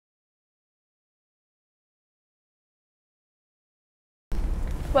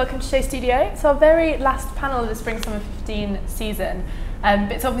Welcome to SHOWstudio. It's our very last panel of the Spring Summer 15 season.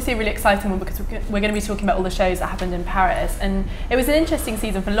 But it's obviously a really exciting one because we're going to be talking about all the shows that happened in Paris. And it was an interesting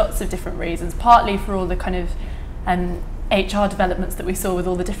season for lots of different reasons, partly for all the kind of HR developments that we saw with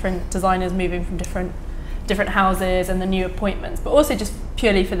all the different designers moving from different houses and the new appointments, but also just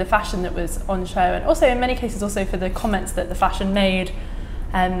purely for the fashion that was on show, and also in many cases also for the comments that the fashion made,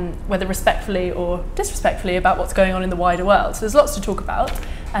 whether respectfully or disrespectfully, about what's going on in the wider world. So there's lots to talk about.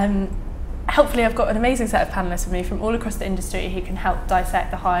 Hopefully I've got an amazing set of panellists with me from all across the industry who can help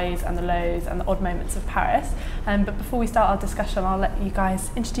dissect the highs and the lows and the odd moments of Paris. But before we start our discussion, I'll let you guys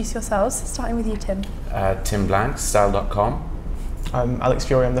introduce yourselves, starting with you, Tim. Tim Blank, style.com. I'm Alex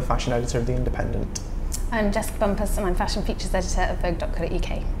Fury, I'm the fashion editor of The Independent. I'm Jess Bumpus and I'm fashion features editor of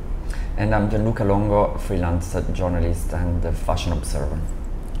Vogue.co.uk. And I'm Gianluca Longo, freelance journalist and fashion observer.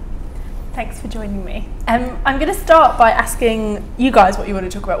 Thanks for joining me. I'm going to start by asking you guys what you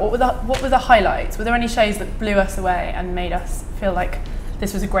want to talk about. What were the highlights? Were there any shows that blew us away and made us feel like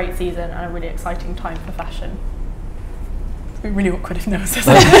this was a great season and a really exciting time for fashion? It'd be really awkward if no one says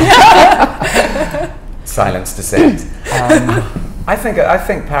anything. Silence dissent. I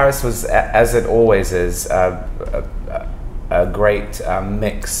think Paris was, as it always is, a great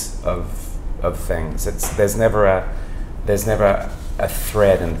mix of things. There's never a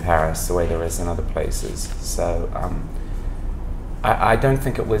thread in Paris the way there is in other places. So I don't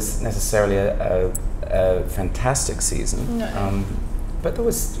think it was necessarily a fantastic season, no. But there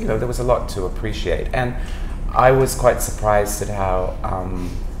was a lot to appreciate, and I was quite surprised at how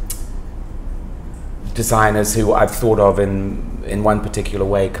designers who I've thought of in one particular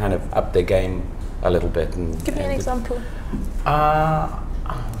way kind of upped their game a little bit. Give me an example.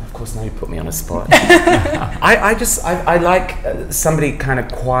 Of course, now you put me on a spot. I like somebody kind of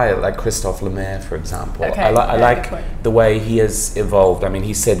quiet, like Christophe Lemaire, for example. Okay, I like the way he has evolved. I mean,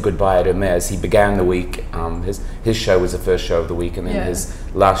 he said goodbye at Hermes. He began the week. His show was the first show of the week, and then his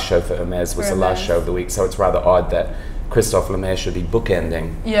last show for Hermes was the last show of the week. So it's rather odd that Christophe Lemaire should be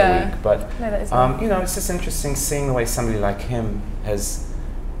bookending the week. But no, that is it's just interesting seeing the way somebody like him has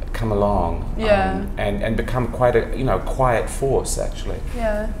come along and become quite a quiet force, actually.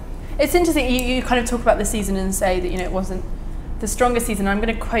 Yeah, it's interesting. You kind of talk about the season and say that it wasn't the strongest season. I'm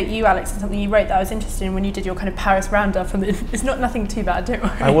going to quote you, Alex, on something you wrote that I was interested in when you did your kind of Paris Roundup. And it's nothing too bad, don't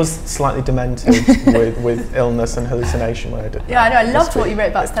worry. I was slightly demented with illness and hallucination when I did. Yeah, I know. I loved what you wrote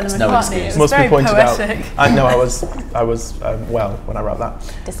about Stella McCartney. It was must very be pointed poetic. out. I know I was well when I wrote that.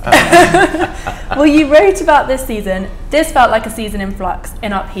 Well, you wrote about this season. This felt like a season in flux,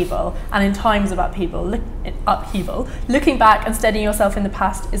 in upheaval, and in times of upheaval. Looking back and steadying yourself in the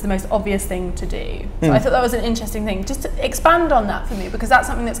past is the most obvious thing to do. So I thought that was an interesting thing. Just to expand on that for me, because that's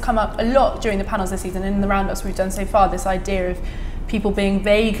something that's come up a lot during the panels this season and in the roundups we've done so far. This idea of people being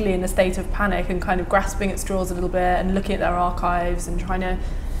vaguely in a state of panic and kind of grasping at straws a little bit and looking at their archives and trying to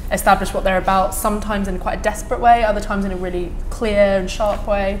establish what they're about, sometimes in quite a desperate way, other times in a really clear and sharp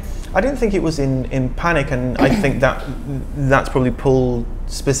way. I didn't think it was in panic, and I think that's probably pulled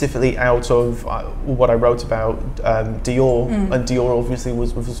specifically out of what I wrote about Dior, and Dior obviously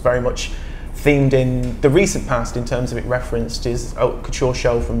was very much themed in the recent past in terms of it referenced his haute couture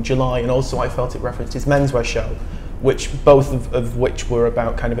show from July, and also I felt it referenced his menswear show, which both of which were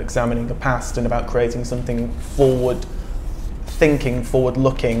about kind of examining the past and about creating something forward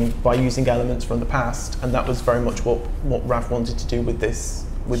looking by using elements from the past, and that was very much what Raf wanted to do with this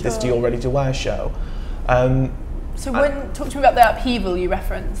Dior Ready to Wear show. So talk to me about the upheaval you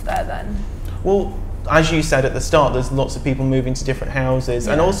referenced there then. Well, as you said at the start, there's lots of people moving to different houses,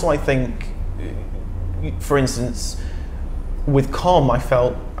 and also I think, for instance, with Com, I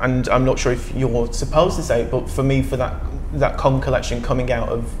felt, and I'm not sure if you're supposed to say it, but for me, for that Com collection coming out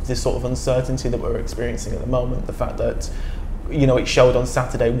of this sort of uncertainty that we're experiencing at the moment, the fact that it showed on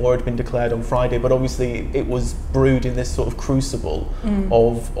Saturday, war had been declared on Friday, but obviously it was brewed in this sort of crucible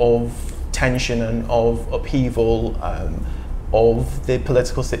of tension and of upheaval, of the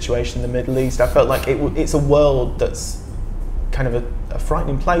political situation in the Middle East. I felt like it's a world that's kind of a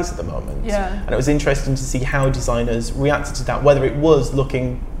frightening place at the moment. And it was interesting to see how designers reacted to that, whether it was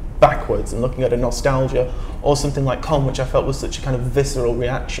looking backwards and looking at a nostalgia, or something like Com, which I felt was such a kind of visceral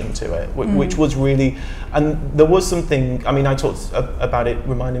reaction to it, which was really, and there was something, I mean, I talked about it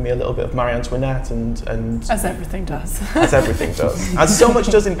reminding me a little bit of Marie Antoinette and as everything does. As everything does. As so much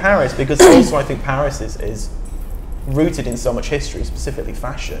does in Paris, because also I think Paris is rooted in so much history, specifically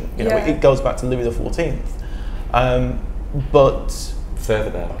fashion. It goes back to Louis XIV. But further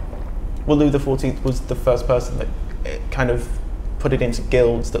back. Well, Louis XIV was the first person that kind of put it into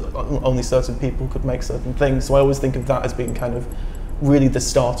guilds that only certain people could make certain things. So I always think of that as being kind of really the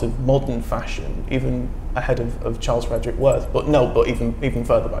start of modern fashion, even ahead of Charles Frederick Worth. But even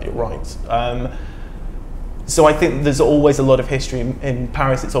further back, you're right. So I think there's always a lot of history in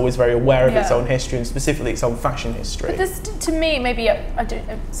Paris. It's always very aware of its own history, and specifically its own fashion history. But this, to me, maybe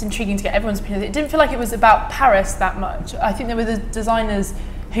it's intriguing to get everyone's opinion. It didn't feel like it was about Paris that much. I think there were the designers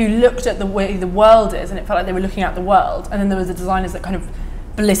who looked at the way the world is, and it felt like they were looking at the world. And then there was the designers that kind of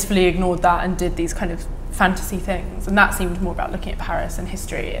blissfully ignored that and did these kind of fantasy things. And that seemed more about looking at Paris and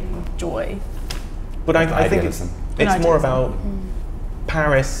history and joy. But I think it's more about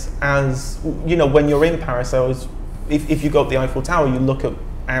Paris as, you know, when you're in Paris, if you go up the Eiffel Tower, you look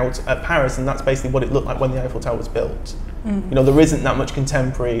out at Paris, and that's basically what it looked like when the Eiffel Tower was built. You know, there isn't that much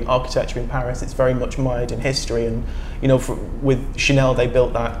contemporary architecture in Paris. It's very much mired in history, and you know, with Chanel, they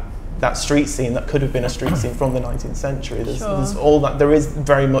built that street scene that could have been a street scene from the 19th century. There's all that. There is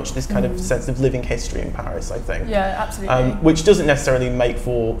very much this kind of sense of living history in Paris, I think. Yeah, absolutely. Which doesn't necessarily make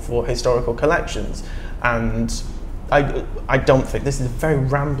for historical collections, and I don't think this is a very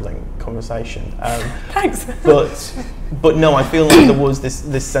rambling conversation. Thanks. But no, I feel like there was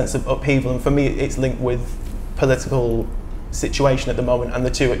this sense of upheaval, and for me, it's linked with political situation at the moment, and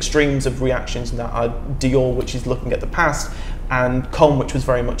the two extremes of reactions to that are Dior, which is looking at the past, and Com, which was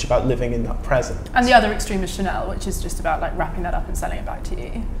very much about living in that present. And the other extreme is Chanel, which is just about like wrapping that up and selling it back to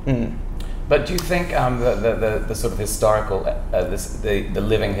you. But do you think the sort of historical, the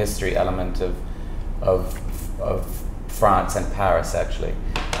living history element of France and Paris actually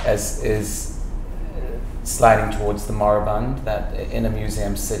is sliding towards the moribund, that in a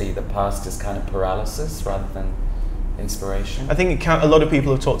museum city the past is kind of paralysis rather than inspiration? I think a lot of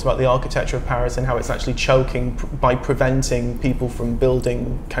people have talked about the architecture of Paris and how it's actually choking by preventing people from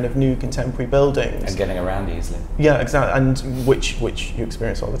building kind of new contemporary buildings. And getting around easily. Yeah, exactly, and which you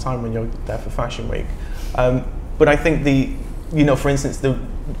experience all the time when you're there for Fashion Week. But I think for instance,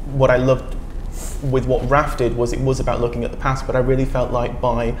 what I loved with what RAF did was it was about looking at the past, but I really felt like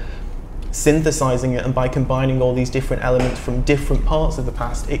by synthesizing it and by combining all these different elements from different parts of the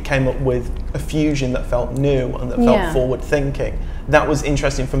past, it came up with a fusion that felt new and that felt forward thinking. That was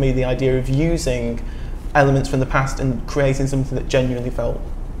interesting for me, the idea of using elements from the past and creating something that genuinely felt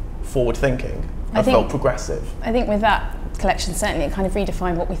forward thinking and felt progressive. I think with that collection, certainly it kind of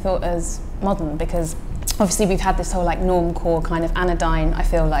redefined what we thought as modern, because obviously we've had this whole like normcore kind of anodyne, I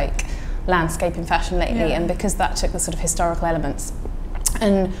feel like, landscape in fashion lately, and because that took the sort of historical elements.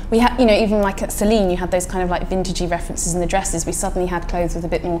 And we had, even like at Celine, you had those kind of like vintagey references in the dresses. We suddenly had clothes with a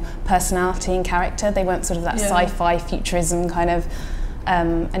bit more personality and character. They weren't sort of that sci-fi futurism kind of,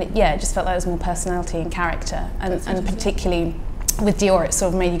 and it just felt like there was more personality and character. And particularly with Dior, it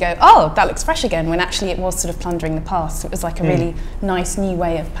sort of made you go, oh, that looks fresh again, when actually it was sort of plundering the past. It was like a really nice new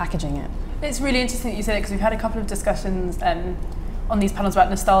way of packaging it. It's really interesting that you say that, because we've had a couple of discussions on these panels about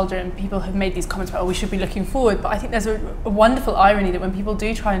nostalgia, and people have made these comments about, we should be looking forward, but I think there's a wonderful irony that when people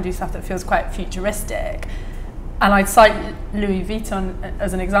do try and do stuff that feels quite futuristic, and I'd cite Louis Vuitton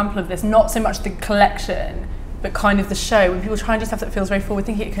as an example of this, not so much the collection, but kind of the show, when people try and do stuff that feels very forward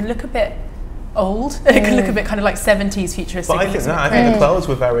thinking, it can look a bit old, and it can look a bit kind of like 70s futuristic. But I think the clothes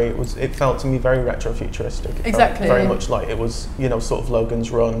were it felt to me very retro-futuristic. Exactly. Very much like it was, sort of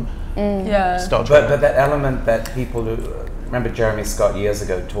Logan's Run. But that element that people do, remember Jeremy Scott years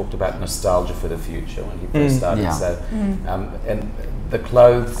ago talked about nostalgia for the future when he first started. So, and the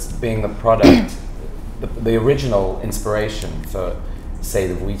clothes being the product, the original inspiration for, say,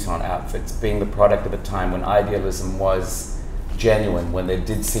 the Vuitton outfits, being the product of a time when idealism was genuine, when there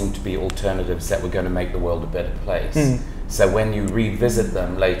did seem to be alternatives that were going to make the world a better place. So when you revisit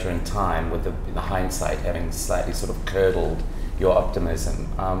them later in time, with the hindsight having slightly sort of curdled your optimism,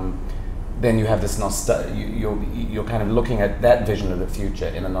 then you have this you're kind of looking at that vision of the future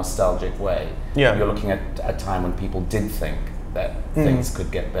in a nostalgic way. You're looking at a time when people did think that things could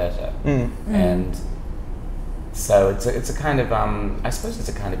get better, and so it's a kind of I suppose it's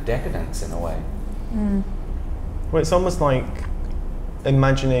a kind of decadence in a way. Well, it's almost like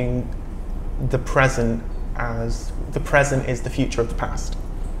imagining the present as the present is the future of the past.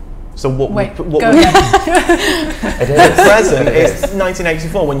 So the present is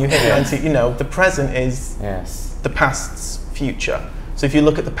 1984 when you hit the present is the past's future. So if you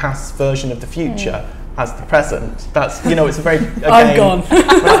look at the past's version of the future as the present, that's it's a very I'm gone.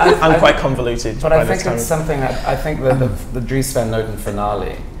 I'm quite convoluted. But I think it's something that I think the Dries Van Noten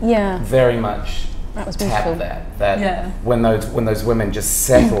finale very much tapped that when those women just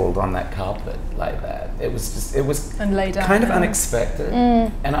settled on that carpet like that, it was and laid down kind of unexpected,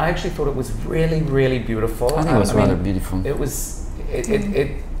 and I actually thought it was really, really beautiful. I think it was rather beautiful.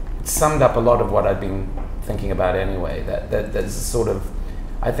 It summed up a lot of what I'd been thinking about anyway. That there's a sort of,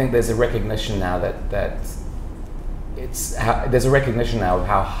 I think there's a recognition now that there's a recognition now of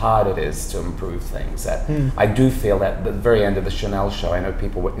how hard it is to improve things. That I do feel that at the very end of the Chanel show, I know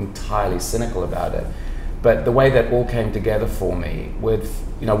people were entirely cynical about it, but the way that all came together for me with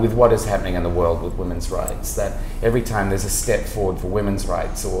what is happening in the world with women's rights, that every time there's a step forward for women's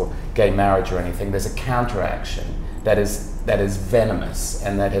rights or gay marriage or anything, there's a counteraction that is venomous,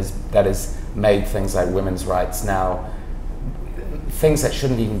 and that has made things like women's rights now things that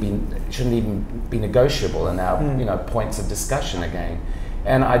shouldn't even be negotiable, and now points of discussion again.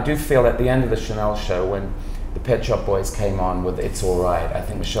 And I do feel at the end of the Chanel show, when the Pet Shop Boys came on with "It's Alright," I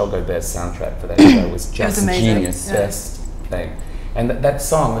think Michel Gobert's soundtrack for that show was just genius, the best thing. And that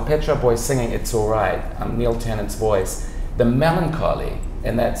song, the Pet Shop Boys singing "It's Alright," Neil Tennant's voice, the melancholy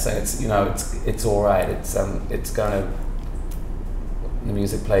in that song, it's alright. It's gonna. The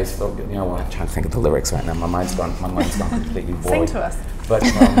music plays for, I'm trying to think of the lyrics right now. My mind's gone completely void. Sing to us. But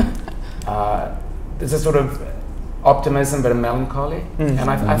there's a sort of optimism, but a melancholy, and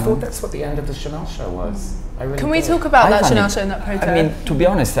I thought that's what the end of the Chanel show was. I really Can we did. talk about that Chanel show and that protest? I mean, to be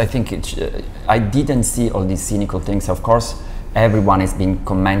honest, I think I didn't see all these cynical things. Of course, everyone has been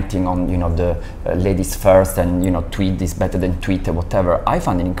commenting on, the ladies first, and tweet is better than Twitter, whatever. I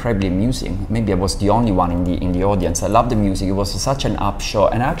found it incredibly amusing. Maybe I was the only one in the audience. I loved the music. It was such an up show,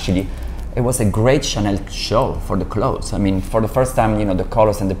 and actually, it was a great Chanel show for the clothes. I mean, for the first time, the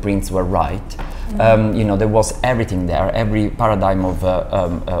colors and the prints were right. There was everything there, every paradigm of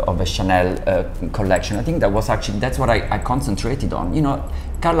a Chanel collection. I think that's what I concentrated on.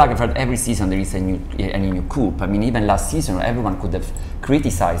 Karl Lagerfeld, every season there is a new coupe. I mean, even last season, everyone could have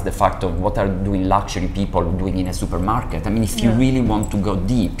criticized the fact of what are doing luxury people doing in a supermarket. I mean, if you really want to go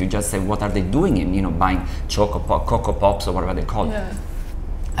deep, you just say, what are they doing in, buying Cocoa Pops or whatever they call it. Yeah.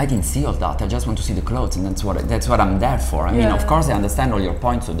 I didn't see all that. I just want to see the clothes, and that's what I'm there for. I mean, of course, I understand all your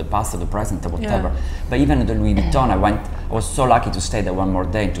points of the past, of the present, or whatever. Yeah. But even at the Louis Vuitton, I was so lucky to stay there one more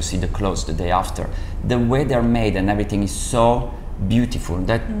day and to see the clothes the day after. The way they're made and everything is so beautiful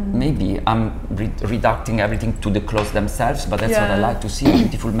that maybe I'm reducting everything to the clothes themselves, but that's what I like to see,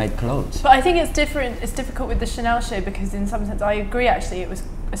 beautiful made clothes. But I think it's different. It's difficult with the Chanel show because in some sense I agree, actually it was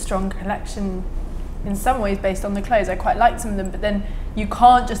a strong collection in some ways based on the clothes. I quite liked some of them, but then you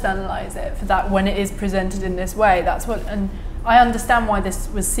can't just analyse it for that when it is presented in this way. And I understand why this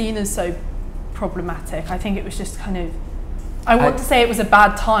was seen as so problematic. I think it was just kind of, I want to say it was a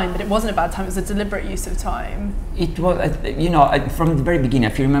bad time, but it wasn't a bad time. It was a deliberate use of time. It was, from the very beginning,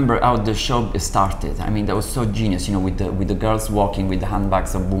 if you remember how the show started, I mean, that was so genius, with the girls walking with the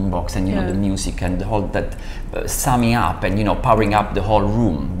handbags of boombox and, the music and the whole, that summing up and, powering up the whole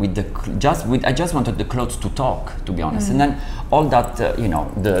room with I just wanted the clothes to talk, to be honest. And then all that,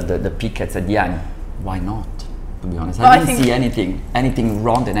 the pickets at the end, why not, to be honest? I didn't see anything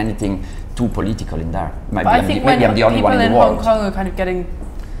wrong and anything too political in there. Maybe I'm the only one in the world. Hong Kong are kind of getting,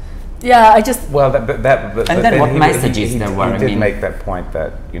 I just. Well, but then what messages there were? He did make that point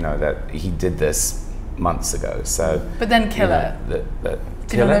that that he did this months ago. So. But then kill it. Do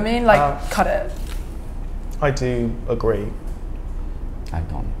you know what I mean? Like cut it. I do agree. I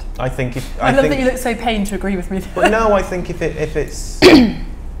don't. I think if I love that you look so pained to agree with me. But no, I think if it's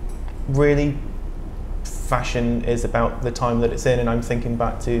really. Fashion is about the time that it's in, and I'm thinking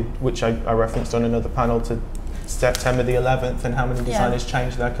back to, which I referenced on another panel, to September the 11th and how many designers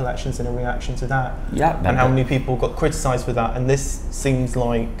changed their collections in a reaction to that, and how many people got criticised for that. And this seems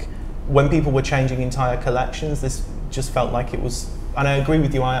like when people were changing entire collections, this just felt like it was, and I agree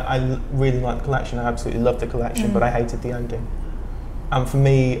with you, I really liked the collection, I absolutely loved the collection, but I hated the ending. And for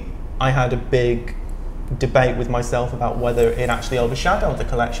me, I had a big debate with myself about whether it actually overshadowed the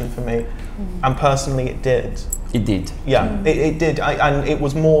collection for me, and personally it did. It did. Yeah, it did. And it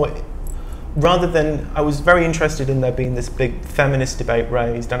was more, rather than, I was very interested in there being this big feminist debate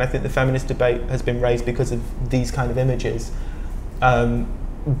raised, and I think the feminist debate has been raised because of these kind of images,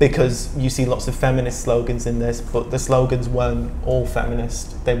 because you see lots of feminist slogans in this, but the slogans weren't all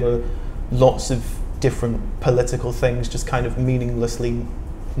feminist. They were lots of different political things just kind of meaninglessly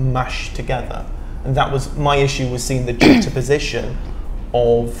mashed together. And that was my issue, was seeing the juxtaposition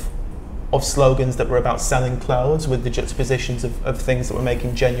of slogans that were about selling clothes with the juxtapositions of things that were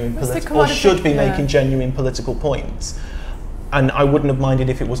making genuine political, or should be making genuine political points. and I wouldn't have minded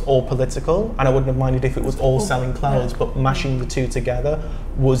if it was all political, and I wouldn't have minded if it was all selling clothes, but mashing the two together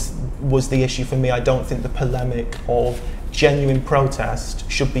was the issue for me. I don't think the polemic of genuine protest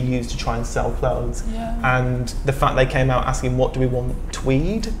should be used to try and sell clothes. And the fact they came out asking, what do we want,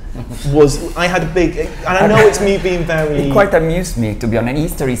 tweed, was, I had a big, and I know it's me being very... It quite amused me, to be honest.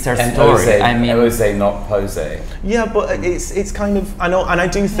 Easter is her And story. pose, I mean, pose, not pose. Yeah, but it's kind of, I know, and I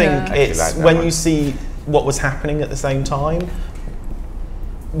do think it's, like that when one. you see what was happening at the same time,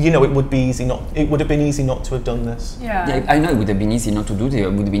 you know, it would have been easy not to have done this. yeah, I know it would have been easy not to do it.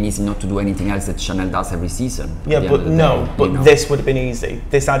 It would have been easy not to do anything else that Chanel does every season. Yeah, but no, day, but you know. this would have been easy.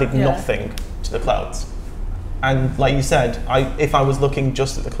 This added nothing to the clothes. And like you said, if I was looking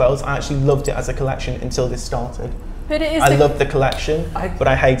just at the clothes, I actually loved it as a collection until this started. But it is. I loved the collection, but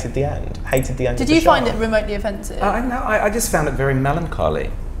I hated the end. Did you find it remotely offensive? No, I just found it very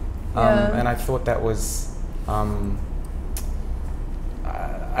melancholy. And I thought that was...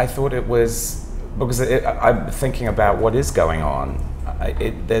 I thought it was... Because I'm thinking about what is going on.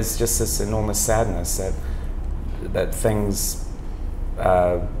 There's just this enormous sadness that things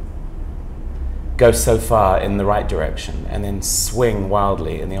go so far in the right direction and then swing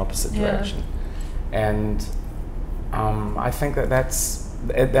wildly in the opposite direction. And I think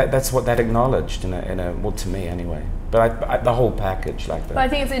that's what that acknowledged in a well, to me anyway. But the whole package, like that. But I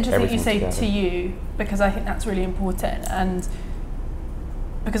think it's interesting you say together. to you, because I think that's really important, and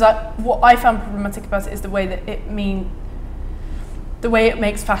because what I found problematic about it is the way that the way it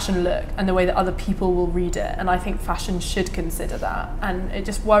makes fashion look and the way that other people will read it, and I think fashion should consider that. And it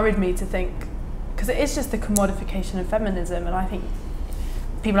just worried me to think, because it is just the commodification of feminism, and I think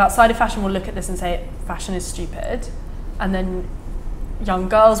people outside of fashion will look at this and say fashion is stupid, and then young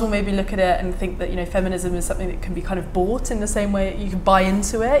girls will maybe look at it and think that, you know, feminism is something that can be kind of bought in the same way you can buy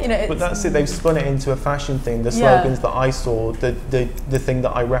into it. You know, but that's it. They've spun it into a fashion thing. The slogans that I saw, the thing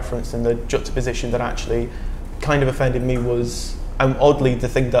that I referenced, and the juxtaposition that actually kind of offended me was, oddly, the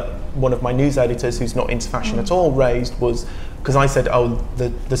thing that one of my news editors, who's not into fashion at all, raised was, because I said, oh,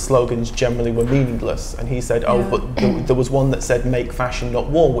 the slogans generally were meaningless, and he said, oh, but there was one that said "Make fashion, not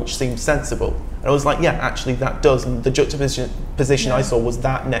war," which seemed sensible. And I was like, yeah, actually that does. And the juxtaposition I saw was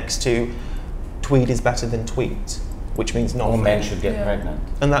that next to "Tweed is better than tweet," which means not. All men should get pregnant.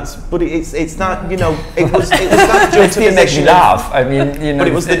 And that's, but it's that, you know, it was that juxtaposition. Laugh. I mean, you know. But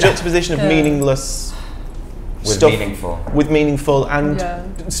it was the juxtaposition of meaningless With stuff meaningful,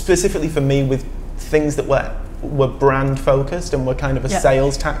 and specifically for me, with things that were brand focused and were kind of a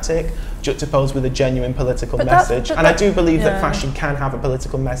sales tactic juxtaposed with a genuine political message. And I do believe that fashion can have a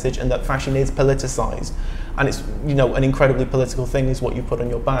political message, and that fashion is politicized, and it's, you know, an incredibly political thing is what you put on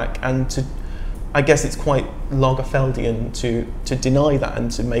your back. And I guess it's quite Lagerfeldian to deny that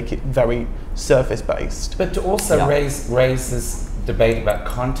and to make it very surface based. But to also raise this debate about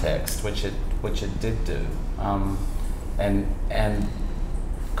context, which it did do, and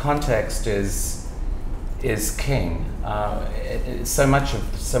context is king. So much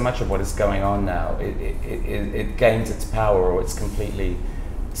of what is going on now, it gains its power, or it's completely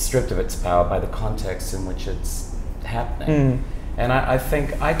stripped of its power by the context in which it's happening. And I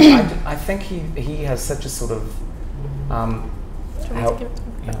think he has such a sort of I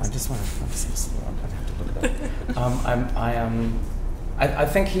just want to. I'd have to look it up. I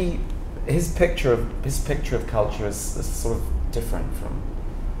think his picture of culture is sort of different from.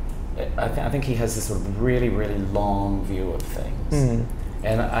 I think he has this sort of really, really long view of things,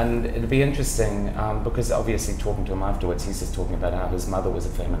 and it'd be interesting because obviously talking to him afterwards, he's just talking about how his mother was a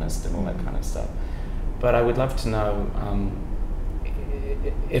feminist and all that kind of stuff. But I would love to know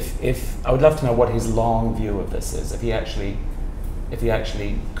I would love to know what his long view of this is. If he actually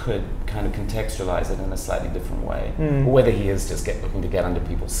could kind of contextualize it in a slightly different way, or whether he is just looking to get under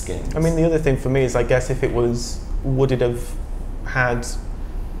people's skins. I mean, the other thing for me is, I guess, if it was, would it have had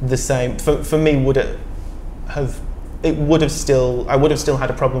the same, for me, I would have still had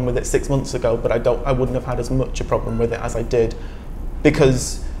a problem with it 6 months ago, but I wouldn't have had as much a problem with it as I did,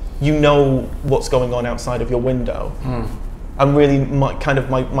 because you know what's going on outside of your window. And really, my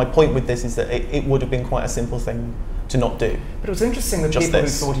point with this is that it would have been quite a simple thing to not do. But it was interesting that people who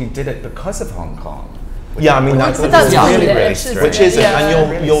thought he did it because of Hong Kong. Yeah, I mean, that's really strange. Which is it,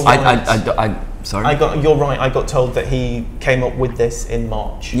 and you're right. Sorry? You're right, I got told that he came up with this in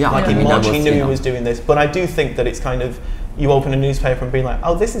March. In March he knew he was doing this. But I do think that it's kind of, you open a newspaper and be like,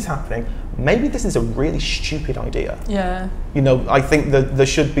 oh, this is happening. Maybe this is a really stupid idea. Yeah. You know, I think that there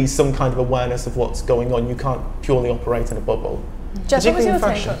should be some kind of awareness of what's going on. You can't purely operate in a bubble. Jess, what was your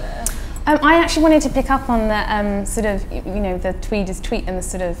take on it? I actually wanted to pick up on the sort of, the tweeder's tweet and the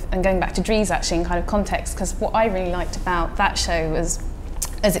sort of, and going back to Dries actually in kind of context, because what I really liked about that show was,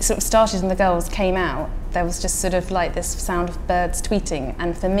 as it sort of started and the girls came out, there was just sort of like this sound of birds tweeting,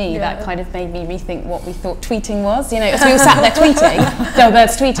 and for me that kind of made me rethink what we thought tweeting was. As we all sat there tweeting, there were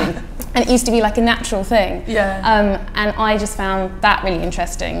birds tweeting, and it used to be like a natural thing. And I just found that really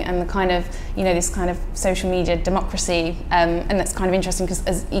interesting, and the kind of, this kind of social media democracy, and that's kind of interesting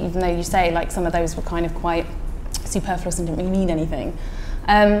because even though you say like some of those were kind of quite superfluous and didn't really mean anything.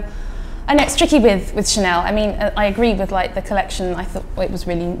 I know it's tricky with Chanel. I mean, I agree with like the collection. I thought it was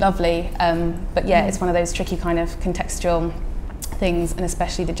really lovely, but yeah, it's one of those tricky kind of contextual things, and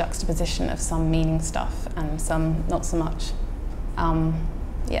especially the juxtaposition of some meaning stuff and some not so much.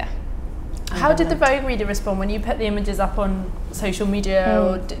 Yeah. How did the Vogue reader respond when you put the images up on social media?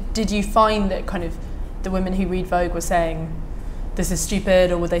 Or did you find that kind of the women who read Vogue were saying, this is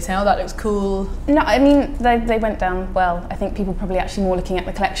stupid, or would they say, oh, that looks cool? No, I mean, they went down well. I think people probably actually more looking at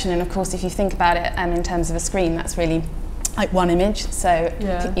the collection, and of course, if you think about it in terms of a screen, that's really like one image. So,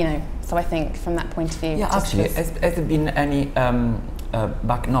 so I think from that point of view. Yeah, actually, has there been any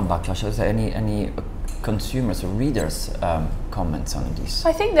backlash, any consumers or readers comments on this?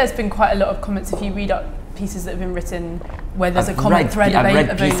 I think there's been quite a lot of comments if you read up pieces that have been written where there's a comment thread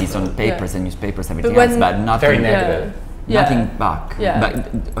available. I've read pieces on papers and newspapers, everything else, but nothing very negative. Nothing back.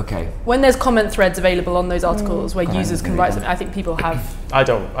 But, okay. When there's comment threads available on those articles where users can write something, I think people have. I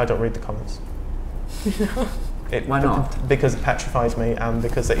don't read the comments. Why not? Because it petrifies me, and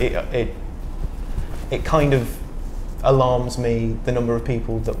because it kind of alarms me, the number of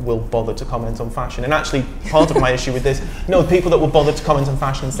people that will bother to comment on fashion. And actually, part of my issue with this, people that will bother to comment on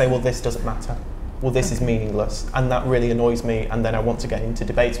fashion and say, well, this doesn't matter. Well, this is meaningless, and that really annoys me, and then I want to get into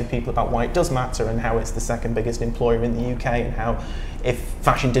debates with people about why it does matter and how it's the second biggest employer in the UK, and how if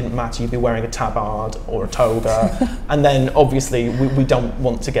fashion didn't matter, you'd be wearing a tabard or a toga, and then obviously we don't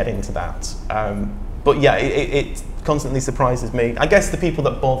want to get into that. But yeah, it constantly surprises me. I guess the people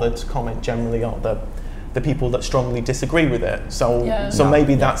that bother to comment generally are the people that strongly disagree with it. So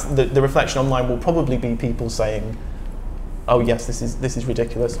maybe that's the reflection online will probably be people saying, oh yes, this is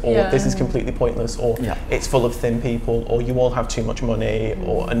ridiculous, or this is completely pointless, or it's full of thin people, or you all have too much money,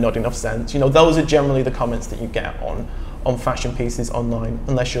 or not enough sense. Those are generally the comments that you get on fashion pieces online,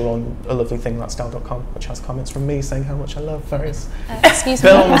 unless you're on a lovely thing like style.com, which has comments from me saying how much I love various excuse me,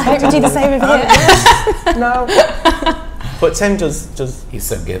 films. I hope you do the same with you. No. But Tim does. He's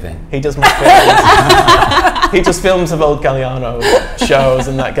so giving. He does my films. He does films of old Galliano shows,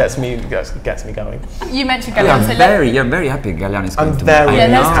 and that gets me going. You mentioned Galliano. You're very happy Galliano is going I'm to very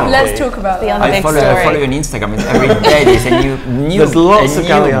let's talk about the that. I follow you on Instagram. Every day there's a new There's lots of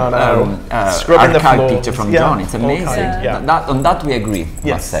Galliano scrubbing the floors. Picture from John. It's amazing. On that we agree. Yes.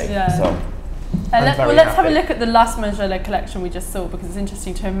 Must say. So. Let's have a look at the last Margiela collection we just saw, because it's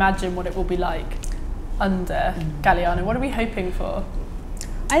interesting to imagine what it will be like under Galliano. What are we hoping for?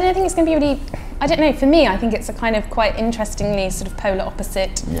 I don't think it's going to be really, I don't know, for me I think it's a kind of quite interestingly sort of polar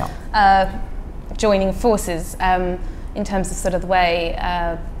opposite joining forces in terms of sort of the way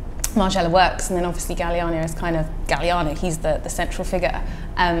Margiela works, and then obviously Galliano is kind of Galliano, he's the central figure,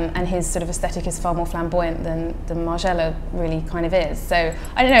 and his sort of aesthetic is far more flamboyant than Margiela really kind of is. So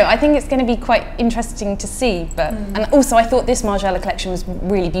I don't know, I think it's going to be quite interesting to see, but and also I thought this Margiela collection was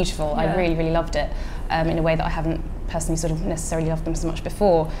really beautiful. I really, really loved it in a way that I haven't personally sort of necessarily loved them so much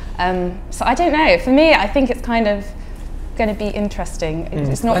before. So I don't know, for me I think it's kind of going to be interesting.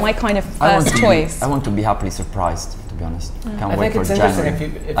 It's not my kind of first choice. I want to be happily surprised, to be honest. Can't I wait think for it's January.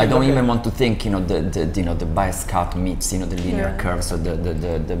 if I you don't look even want to think, the bias cut meets, the linear curves or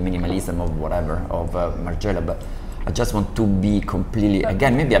the minimalism of whatever of Margiela, but I just want to be completely,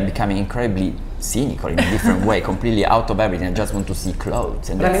 again, maybe I'm becoming incredibly cynical in a different way, completely out of everything. I just want to see clothes.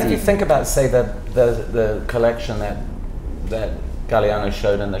 And I mean, if you think about, say, the collection that Galliano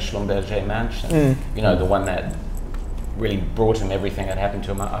showed in the Schlumberger mansion, the one that really brought him everything that happened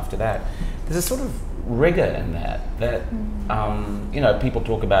to him after that. There's a sort of rigor in that people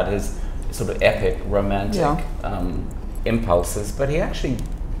talk about his sort of epic romantic impulses, but he actually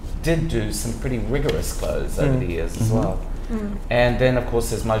did do some pretty rigorous clothes over the years as well. And then of course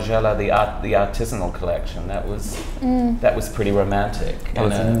there's Margiela, the artisanal collection. That was pretty romantic. That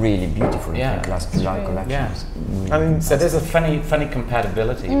was really beautiful. Last July collection. Yeah. I mean, so there's a funny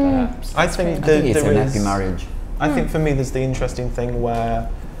compatibility perhaps. I think it's a happy marriage. I think for me there's the interesting thing where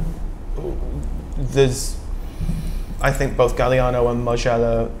I think both Galliano and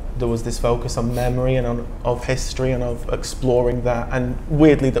Margiela, there was this focus on memory and of history and of exploring that, and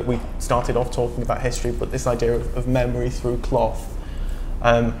weirdly that we started off talking about history, but this idea of memory through cloth.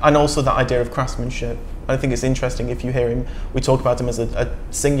 And also that idea of craftsmanship. I think it's interesting if you hear him, we talk about him as a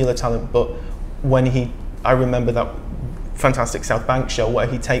singular talent, but when I remember that fantastic South Bank show where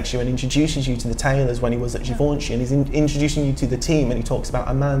he takes you and introduces you to the tailors when he was at Givenchy, and he's introducing you to the team, and he talks about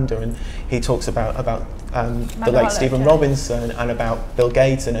Amanda, and he talks about the late Stephen Robinson, and about Bill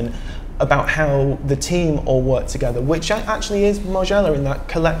Gayton, and about how the team all work together, which actually is Margiela in that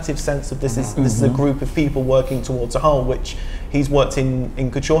collective sense of this is a group of people working towards a whole, which he's worked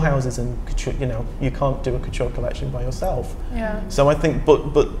in couture houses, and couture, you know, you can't do a couture collection by yourself. Yeah. So I think,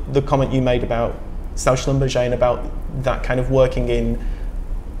 but the comment you made about Serge Schlumberger and about that kind of working in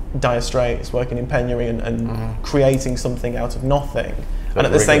dire straits, working in penury, and creating something out of nothing, and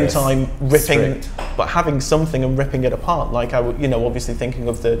at the same time ripping, but having something and ripping it apart. Like you know, obviously thinking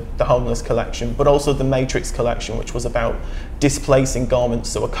of the Homeless collection, but also the Matrix collection, which was about displacing garments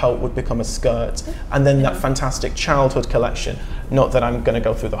so a coat would become a skirt, and then that fantastic Childhood collection. Not that I'm going to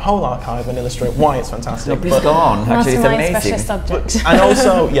go through the whole archive and illustrate why it's fantastic. No, please go on. Actually, it's amazing. Special subject. And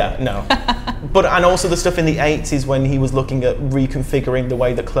also, and also the stuff in the 80s when he was looking at reconfiguring the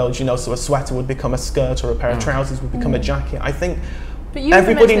way that clothes, you know, so a sweater would become a skirt or a pair of trousers would become a jacket. I think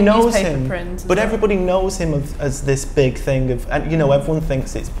everybody knows him, but everybody knows him as this big thing of, and you know, everyone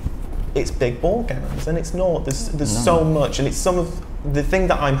thinks it's big ball gowns, and it's not. There's so much, and it's some of the thing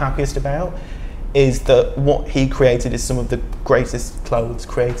that I'm happiest about is that what he created is some of the greatest clothes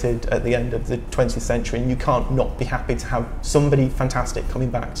created at the end of the 20th century, and you can't not be happy to have somebody fantastic coming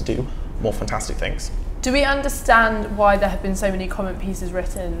back to do more fantastic things. Do we understand why there have been so many comment pieces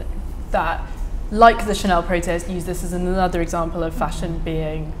written that, like the Chanel protest, use this as another example of fashion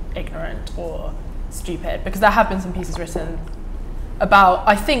being ignorant or stupid? Because there have been some pieces written about,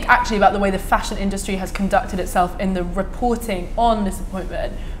 I think actually about the way the fashion industry has conducted itself in the reporting on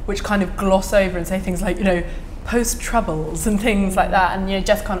disappointment, which kind of gloss over and say things like, you know, post troubles and things like that. And you know,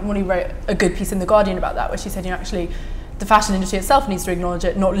 Jess Connolly wrote a good piece in The Guardian about that, where she said, you know, actually the fashion industry itself needs to acknowledge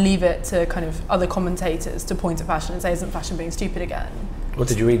it, not leave it to kind of other commentators to point at fashion and say, isn't fashion being stupid again? Well,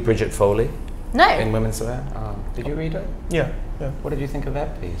 did you read Bridget Foley? No. In Womenswear? Did you read it? Yeah. What did you think of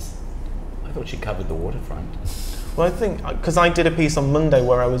that piece? I thought she covered the waterfront. Well, I think, because I did a piece on Monday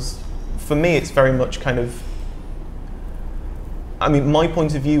where for me it's very much kind of, I mean, my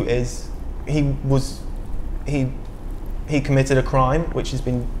point of view is he committed a crime which has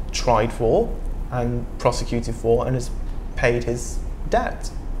been tried for and prosecuted for and has paid his debt.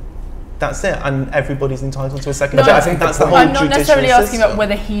 That's it, and everybody's entitled to a second chance. I think that's the whole I'm not necessarily system. asking about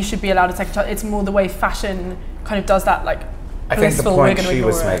whether he should be allowed a second chance. It's more the way fashion kind of does that, like, I think the point she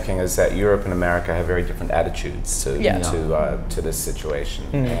was making is that Europe and America have very different attitudes to this situation,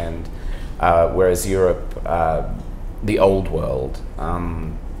 and whereas Europe, the old world,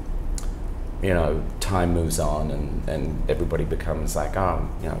 you know, time moves on and everybody becomes like, oh,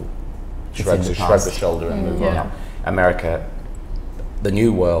 you know, shrug the shoulder and move on. America, the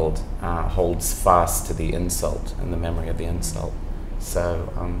new world, holds fast to the insult and the memory of the insult. So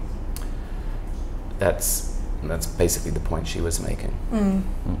that's basically the point she was making.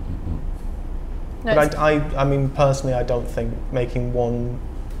 But I mean, personally, I don't think making one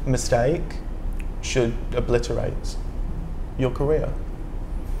mistake should obliterate your career.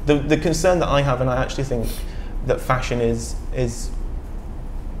 The concern that I have, and I actually think that fashion is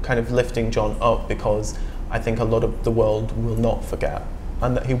kind of lifting John up, because I think a lot of the world will not forget,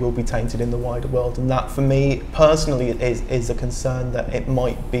 and that he will be tainted in the wider world. And that, for me personally, is a concern that it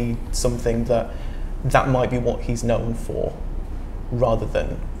might be something that might be what he's known for, rather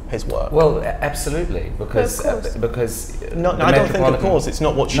than his work. Well, absolutely, because I don't think, of course, it's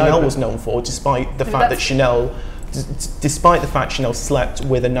not what Chanel was known for, despite the fact that Chanel. Despite the fact Chanel slept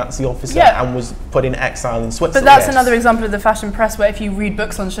with a Nazi officer and was put in exile in Switzerland. But that's another example of the fashion press, where if you read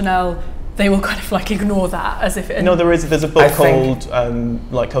books on Chanel, they will kind of like ignore that as if it... No, there's a book called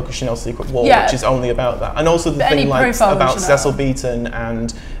like Coco Chanel's Secret War, which is only about that. And also the thing like about Cecil Beaton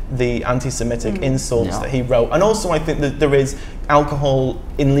and the anti-Semitic insults that he wrote. And also I think that there is alcohol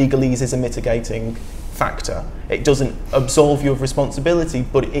in legalese is a mitigating factor. It doesn't absolve you of responsibility,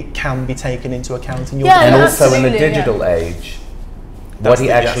 but it can be taken into account in your and also in the digital age, what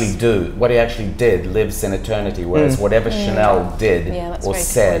he actually did lives in eternity, whereas whatever Chanel did or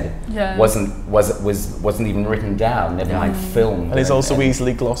said wasn't even written down, never mind filmed. And it's also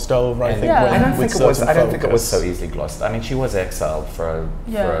easily glossed over, I think. I don't think it was so easily glossed. I mean, she was exiled for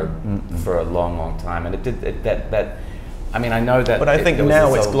a long time, and I mean, I know that. But I think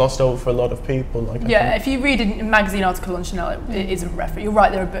now it's glossed over for a lot of people. Like, if you read a magazine article on Chanel, it isn't referenced. You're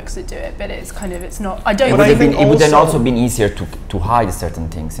right, there are books that do it, but it's kind of, it's not. I don't. It would then also been easier to hide certain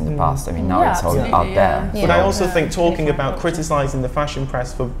things in the past. I mean, now it's all out there. But I also think talking about criticising the fashion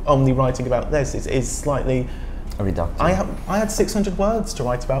press for only writing about this is slightly reductive. I had 600 words to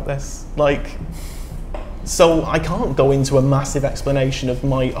write about this, like. So I can't go into a massive explanation of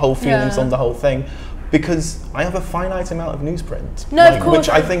my whole feelings on the whole thing, because I have a finite amount of newsprint, of course, which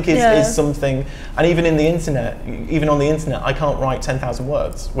I think is something. And even in the internet, on the internet, I can't write 10,000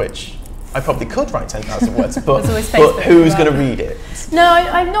 words, which I probably could write 10,000 words, but who's going to read it? No,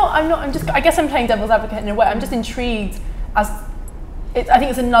 I'm not. I'm just. I guess I'm playing devil's advocate in a way. I'm just intrigued I think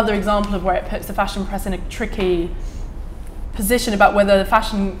it's another example of where it puts the fashion press in a tricky position about whether the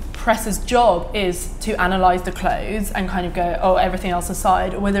fashion press's job is to analyse the clothes and kind of go, oh, everything else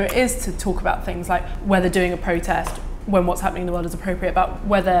aside, or whether it is to talk about things like whether doing a protest when what's happening in the world is appropriate, about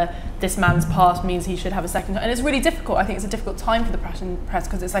whether this man's past means he should have a second. And it's really difficult. I think it's a difficult time for the fashion press,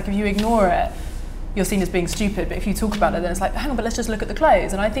 because it's like if you ignore it, you're seen as being stupid, but if you talk about it, then it's like, hang on, but let's just look at the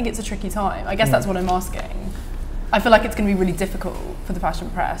clothes. And I think it's a tricky time. I guess that's what I'm asking. I feel like it's going to be really difficult for the fashion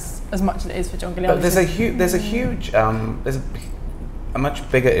press, as much as it is for John Galliano. But there's a much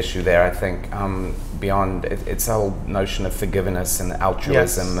bigger issue there, I think, beyond its whole notion of forgiveness and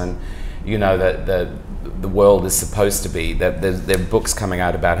altruism, and that the world is supposed to be. That there are books coming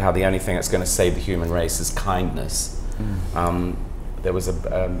out about how the only thing that's going to save the human race is kindness. There was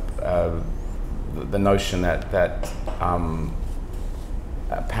the notion that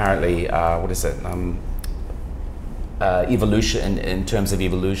apparently what is it? Evolution, in terms of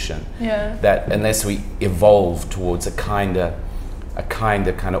evolution, that unless we evolve towards a kind of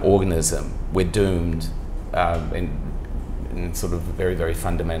organism, we're doomed in sort of very, very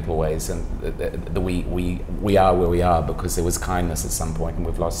fundamental ways, and we are where we are because there was kindness at some point and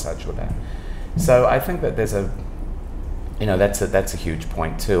we've lost touch with that. So I think that there's that's a huge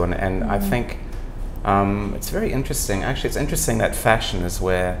point too, and I think it's very interesting. Actually, it's interesting that fashion is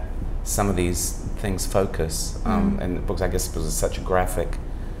where some of these things focus, and the books, I guess, because it's such a graphic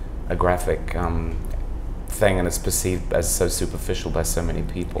thing, and it's perceived as so superficial by so many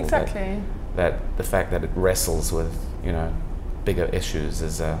people. Exactly. That the fact that it wrestles with bigger issues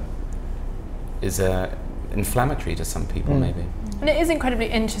is inflammatory to some people, maybe. And it is incredibly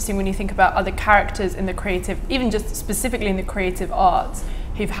interesting when you think about other characters in the creative, even just specifically in the creative arts,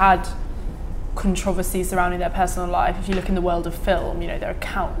 who've had controversy surrounding their personal life. If you look in the world of film, there are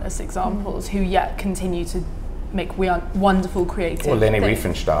countless examples who yet continue to make wonderful creative Well, Leni things.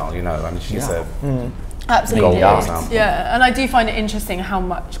 Riefenstahl, I mean, she's Absolutely. Yeah. Yeah, and I do find it interesting how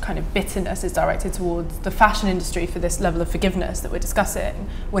much kind of bitterness is directed towards the fashion industry for this level of forgiveness that we're discussing,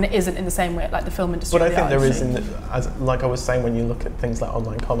 when it isn't in the same way like the film industry. But I think there is, like I was saying, when you look at things like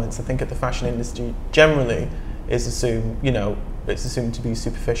online comments, I think that the fashion industry generally is assumed, it's assumed to be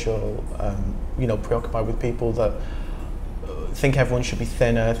superficial, preoccupied with people that think everyone should be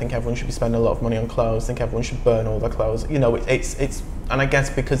thinner, think everyone should be spending a lot of money on clothes, think everyone should burn all their clothes. It's and I guess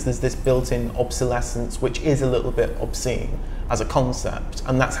because there's this built-in obsolescence, which is a little bit obscene as a concept,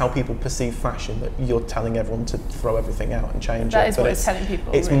 and that's how people perceive fashion, that you're telling everyone to throw everything out and change it. That is what it's telling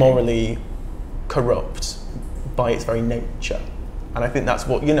people. It's morally corrupt by its very nature. And I think that's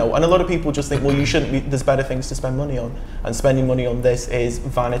what, and a lot of people just think, well, you shouldn't be, there's better things to spend money on. And spending money on this is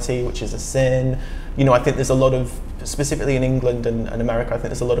vanity, which is a sin. I think there's a lot of, specifically in England and America, I think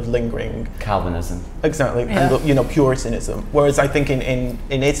there's a lot of lingering Calvinism. Exactly, and Puritanism. Whereas I think in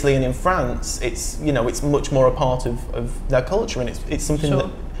Italy and in France, it's, it's much more a part of their culture, and it's something that,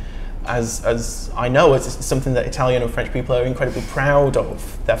 as I know, it's something that Italian and French people are incredibly proud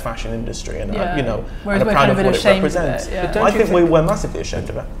of, their fashion industry, and whereas and are we're proud kind of of what it represents. But I think we're massively ashamed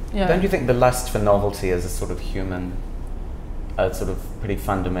of it. Yeah. Don't you think the lust for novelty is a sort of human, sort of pretty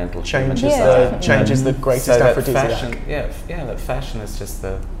fundamental changes human the greatest so that aphrodisiac. that fashion is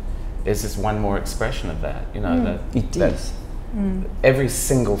just one more expression of that. That every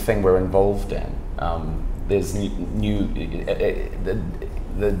single thing we're involved in, there's new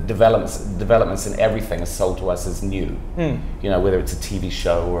the developments in everything are sold to us as new. Whether it's a TV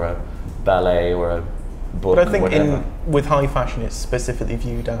show or a ballet or a book. But I think or whatever. with high fashion, it's specifically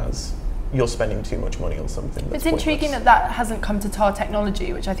viewed as you're spending too much money on something. That's it's intriguing pointless. that hasn't come to tar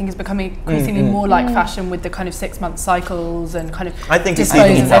technology, which I think is becoming increasingly more like fashion, with the kind of 6-month cycles and kind of. I think it's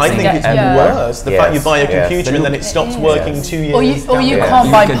disposals worse. The fact you buy a computer and then it stops working 2 years. Or you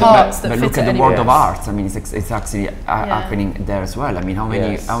can't buy parts that but fit look at it the world of anyway. art. I mean, it's actually happening there as well. I mean,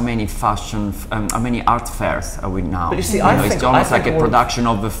 how many fashion, how many art fairs are we now? But you see, it's almost like a production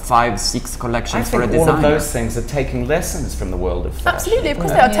of 5-6 collections for a designer. all of those things are taking lessons from the world of fashion. Absolutely, of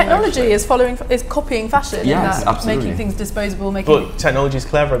course they are. Technology is copying fashion. Yes, in that, absolutely. making things disposable. But technology is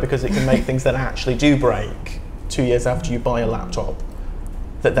clever because it can make things that actually do break 2 years after you buy a laptop,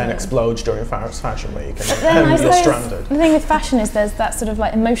 that then explodes during Fashion Week, and you're stranded. The thing with fashion is there's that sort of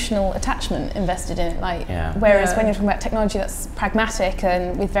like emotional attachment invested in it. Like, whereas when you're talking about technology, that's pragmatic,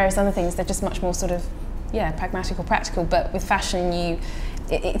 and with various other things, they're just much more sort of pragmatic or practical. But with fashion,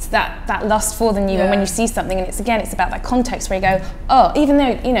 it's that lust for the new, and when you see something, and it's about that context where you go, oh, even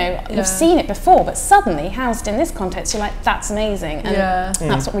though you've seen it before, but suddenly housed in this context, you're like, that's amazing, and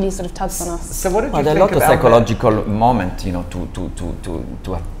that's what really sort of tugs on us. So what did you think there are a lot of about psychological moment, to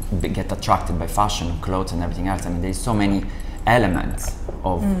get attracted by fashion, clothes, and everything else. I mean, there's so many elements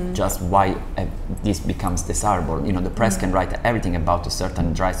of just why this becomes desirable. The press can write everything about a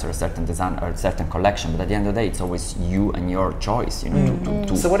certain dress or a certain design or a certain collection, but at the end of the day, it's always you and your choice.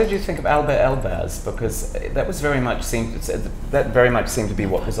 So what did you think of Albert Elbaz? Because that very much seemed to be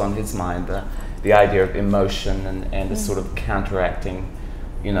what was on his mind. The idea of emotion and the sort of counteracting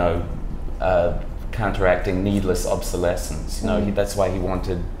needless obsolescence. That's why he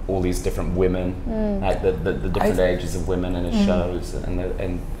wanted all these different women, like the different ages of women in his shows,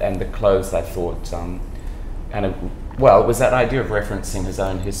 and the clothes. I thought, it was that idea of referencing his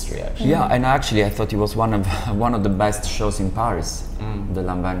own history, actually. Yeah, and actually, I thought it was one of the best shows in Paris, the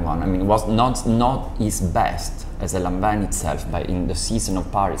Lanvin one. I mean, it was not his best as a Lanvin itself, but in the season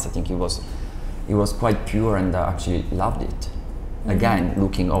of Paris, I think it was quite pure, and I actually loved it. Again,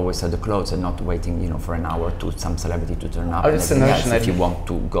 looking always at the clothes and not waiting, for an hour to some celebrity to turn up. Just the notion that if you want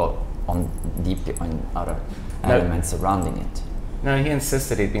to go on deeply on other elements surrounding it. No, he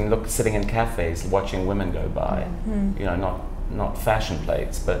insisted he'd been sitting in cafes watching women go by. Not fashion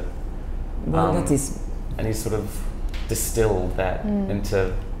plates, but that is. And he sort of distilled that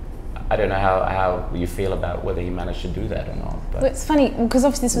into. I don't know how you feel about whether he managed to do that or not. But well, it's funny because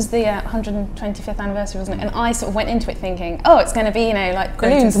obviously this was the 125th anniversary, wasn't it? And I sort of went into it thinking, oh, it's going to be like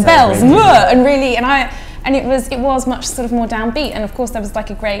balloons and bells and really, and it was much sort of more downbeat. And of course there was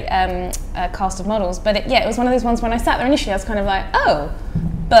like a great cast of models, but it was one of those ones when I sat there initially I was kind of like, oh,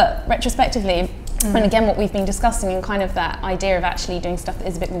 but retrospectively. And again, what we've been discussing and kind of that idea of actually doing stuff that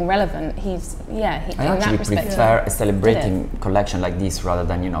is a bit more relevant. I actually prefer a celebrating collection like this rather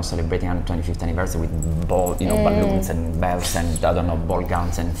than celebrating 125th anniversary with balloons and bells and ball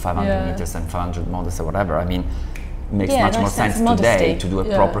gowns and 500 meters and 500 models or whatever. I mean, it makes much more sense today to do a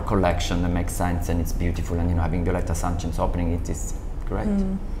proper collection that makes sense and it's beautiful, and having Violetta Sanchez opening it is great.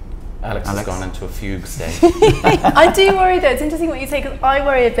 Alex has gone into a fugue state. I do worry though, it's interesting what you say, because I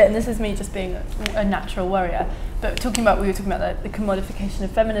worry a bit, and this is me just being a natural worrier, but we were talking about the commodification of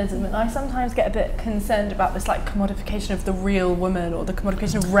feminism, and I sometimes get a bit concerned about this like commodification of the real woman, or the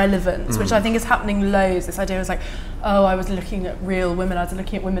commodification of relevance, which I think is happening loads. This idea was like, oh, I was looking at real women, I was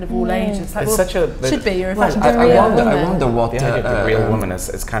looking at women of all ages. Like, should be, you're a fashion I wonder what the idea of the real woman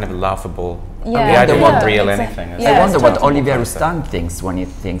is kind of laughable. Yeah, the idea of real anything. I wonder what Olivier Roustan thinks when he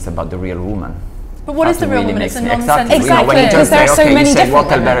thinks about the real woman. But what is the real woman? It's a nonsense. Exactly. When you just say, so many you say, what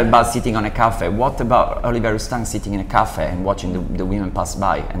different Albert Elbaz sitting on a cafe? What about Olivier Roustan sitting in a cafe and watching the women pass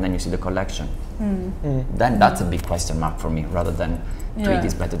by, and then you see the collection? Then that's a big question mark for me, rather than tweet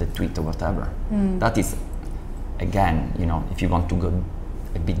is better than tweet or whatever. That is, again, if you want to go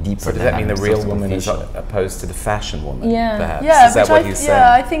a bit deeper. So does that mean the real woman is opposed to the fashion woman? Yeah. Perhaps? Yeah, is that what you say?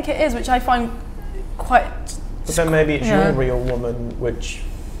 Yeah, I think it is, which I find quite. But then maybe it's your real woman, which,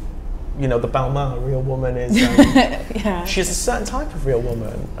 the Balmain real woman is. She's a certain type of real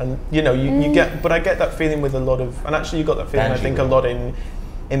woman, and you get. But I get that feeling with a lot of, and actually you got that feeling. I think a lot in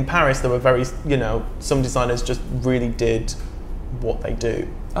Paris. There were very, some designers just really did what they do.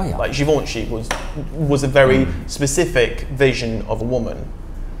 Oh yeah. Like Givenchy was a very specific vision of a woman.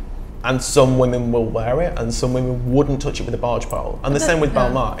 And some women will wear it, and some women wouldn't touch it with a barge pole. And the same with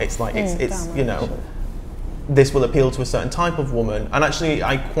Balmain. It's like it's this will appeal to a certain type of woman. And actually,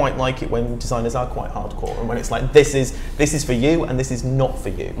 I quite like it when designers are quite hardcore, and when it's like this is for you, and this is not for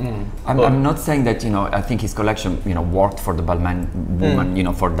you. I'm not saying that I think his collection worked for the Balmain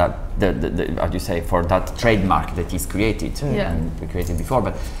woman, for that how do you say, for that trademark that he's created and created before,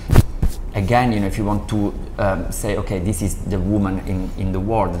 but. again, if you want to say, okay, this is the woman in the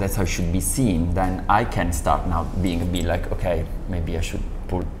world, that's how it should be seen, then I can start now being a bit like, okay, maybe I should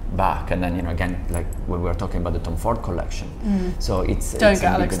pull back. And then, again, like when we were talking about the Tom Ford collection. So it's... Don't get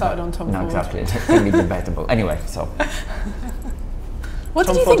Alex started on Tom Ford. No, exactly. It can be debatable. Anyway, so... What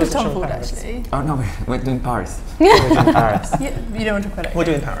did you think of Tom Ford, actually? Oh, no, we're doing Paris. We're doing Paris. You don't want to talk about it? We're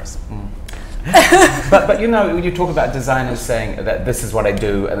doing Paris. but when you talk about designers saying that this is what I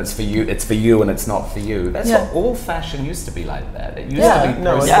do and it's for you and it's not for you, that's what all fashion used to be like that. It used to be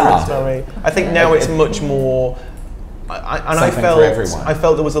I think now it's much more. I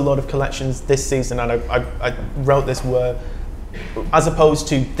felt there was a lot of collections this season, and I wrote this where, as opposed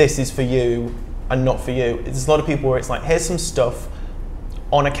to this is for you and not for you, there's a lot of people where it's like, here's some stuff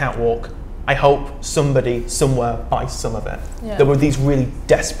on a catwalk. I hope somebody somewhere buys some of it. Yeah. There were these really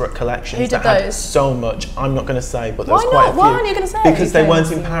desperate collections that had so much. I'm not going to say, but there was quite a few. Why aren't you going to say? Because they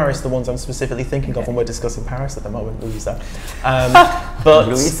weren't in Paris, the ones I'm specifically thinking of, and we're discussing Paris at the moment, Louisa. But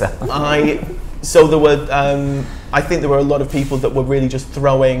Louisa. So there were, I think there were a lot of people that were really just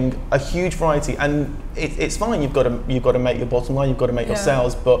throwing a huge variety, and it's fine. You've got to make your bottom line, you've got to make your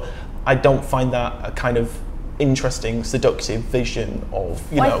sales, but I don't find that a kind of interesting, seductive vision of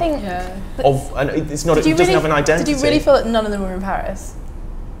and it's not. It doesn't have an identity. Did you really feel that none of them were in Paris?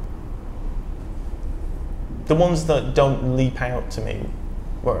 The ones that don't leap out to me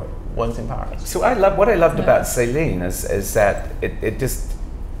weren't in Paris. So what I loved about Céline is that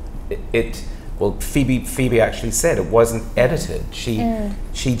well, Phoebe actually said it wasn't edited. She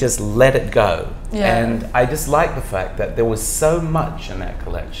just let it go, and I just like the fact that there was so much in that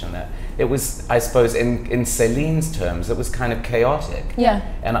collection that it was, I suppose, in Céline's terms, it was kind of chaotic. Yeah.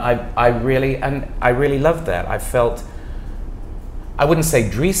 And I really loved that. I felt, I wouldn't say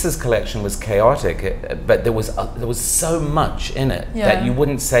Driessa's collection was chaotic, but there was so much in it that you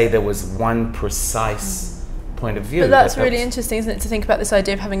wouldn't say there was one precise point of view. But that's really interesting, isn't it, to think about this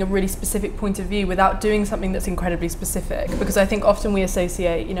idea of having a really specific point of view without doing something that's incredibly specific. Because I think often we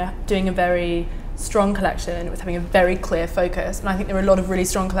associate, doing a very strong collection with having a very clear focus, and I think there are a lot of really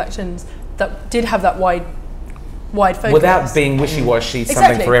strong collections that did have that wide focus. Without being wishy-washy,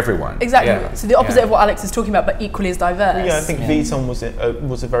 something for everyone. Exactly. Yeah. So the opposite of what Alex is talking about, but equally as diverse. Yeah, I think Vuitton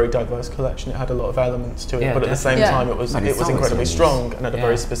was a very diverse collection. It had a lot of elements to it, but at the same time it was incredibly strong and had a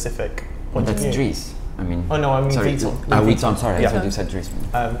very specific point of view. Dries. I mean, Vuitton. Vuitton, sorry, I thought you said Dries.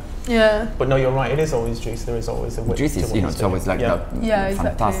 But no, you're right, it is always Dries. There is always a Dries is, it's always like that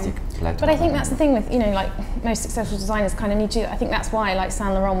fantastic letter. But I think that's the thing with, like most successful designers kind of need to, I think that's why like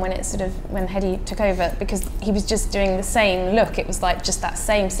Saint Laurent, when Hedi took over, because he was just doing the same look, it was like just that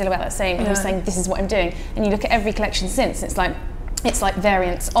same silhouette, that same, and he was saying, this is what I'm doing. And you look at every collection since, it's like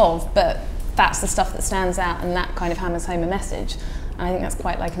variants of, but that's the stuff that stands out and that kind of hammers home a message. I think that's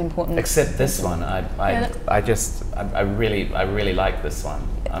quite like an important. Except this one, I really like this one.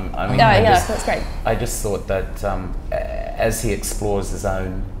 That's great. I just thought that as he explores his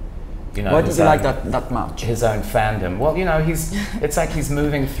own, why did you like that much? His own fandom. Well, it's like he's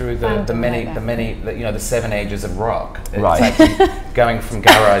moving through the 7 ages of rock. It's like he's going from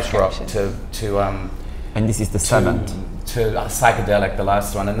garage rock to and this is the 7th. To psychedelic, the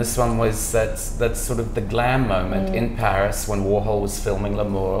last one, and this one was that's sort of the glam moment in Paris when Warhol was filming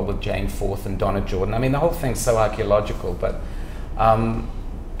L'Amour with Jane Forth and Donna Jordan. I mean, the whole thing's so archaeological, but and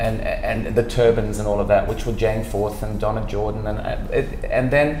the turbans and all of that, which were Jane Forth and Donna Jordan,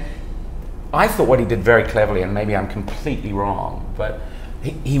 and then I thought what he did very cleverly, and maybe I'm completely wrong, but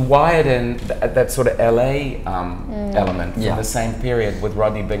he wired in that sort of LA element from the same period with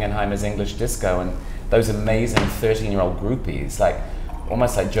Rodney Bingenheimer's English Disco and those amazing 13-year-old groupies, like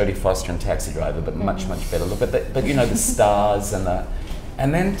almost like Jodie Foster and Taxi Driver, but much better look. But the stars and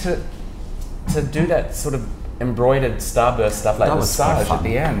then to do that sort of embroidered starburst stuff like the Sage at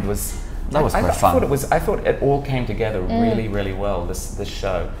the end was quite fun. I thought it all came together really well. This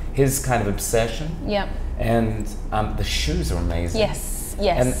show, his kind of obsession, and the shoes are amazing. Yes.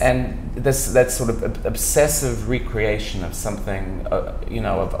 And that sort of obsessive recreation of something,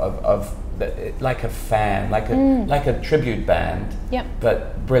 of like a fan, like a tribute band,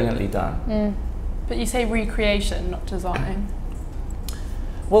 but brilliantly done. But you say recreation, not design.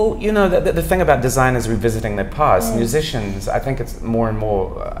 Well, the thing about designers revisiting their past, musicians, I think it's more and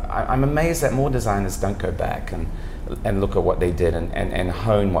more, I'm amazed that more designers don't go back and look at what they did and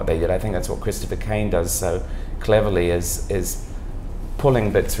hone what they did. I think that's what Christopher Kane does so cleverly, is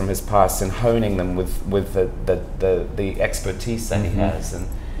pulling bits from his past and honing them with the expertise that he has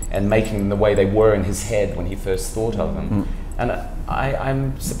and making them the way they were in his head when he first thought of them. And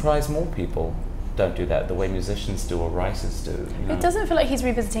I'm surprised more people don't do that the way musicians do or writers do. It doesn't feel like he's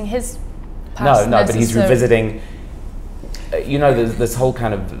revisiting his past but he's revisiting. You know, there's this whole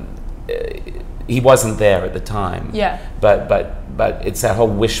kind of. He wasn't there at the time. Yeah. But it's that whole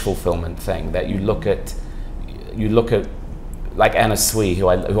wish fulfillment thing that you look at, like Anna Sui, who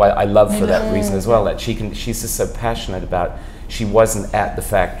I love for that reason as well. That she's just so passionate about. She wasn't at the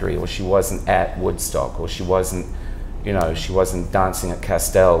factory, or she wasn't at Woodstock, or she wasn't dancing at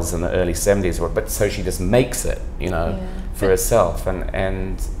Castell's in the early 70s, but so she just makes it, for herself.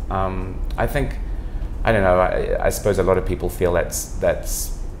 And I think, I don't know, I suppose a lot of people feel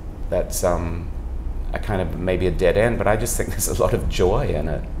that's a kind of maybe a dead end, but I just think there's a lot of joy in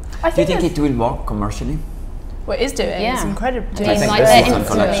it. Do you think it will work commercially? Well, it is doing. Yeah. It's incredible. I think like they're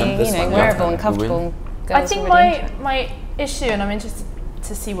instantly, wearable and comfortable. I think my issue, and I'm interested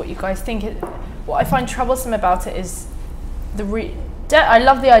to see what you guys think, what I find troublesome about it is I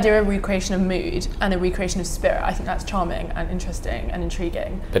love the idea of recreation of mood and a recreation of spirit. I think that's charming and interesting and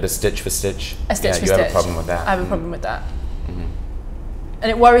intriguing. But a stitch for stitch? A stitch for stitch. You have a problem with that? I have a problem with that. And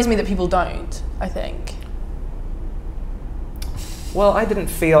it worries me that people don't, I think. Well, I didn't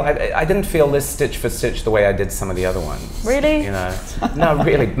feel this stitch for stitch the way I did some of the other ones. Really? No,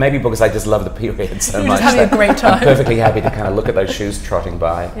 really. Maybe because I just love the period so much. Just having a great time. I'm perfectly happy to kind of look at those shoes trotting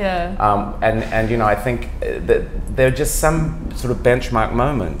by. Yeah. And I think that there are just some sort of benchmark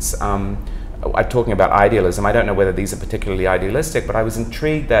moments. I'm talking about idealism. I don't know whether these are particularly idealistic, but I was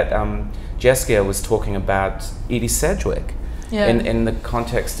intrigued that Jess was talking about Edie Sedgwick in the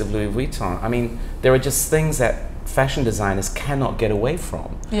context of Louis Vuitton. I mean, there are just things that fashion designers cannot get away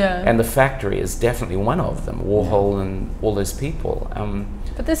from. Yeah. And the factory is definitely one of them, Warhol and all those people.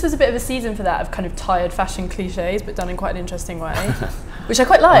 But this was a bit of a season for that, of kind of tired fashion cliches, but done in quite an interesting way, which I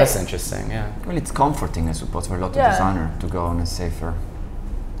quite like. That's interesting, yeah. Well, it's comforting, I suppose, for a lot of designers to go on a safer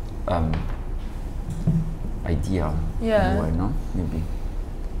idea. Yeah. In a way, no? Maybe.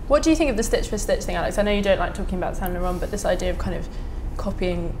 What do you think of the stitch for stitch thing, Alex? I know you don't like talking about Saint Laurent, but this idea of kind of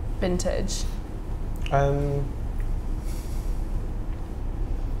copying vintage.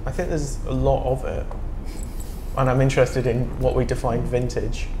 I think there's a lot of it, and I'm interested in what we define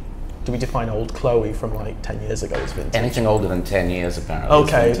vintage. Do we define old Chloe from like 10 years ago as vintage? Anything older than 10 years, apparently.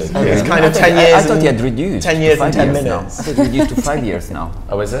 Okay, it's kind of 10 years. I thought you had reduced. 10 years and 10 minutes. I thought it reduced to 5 years now.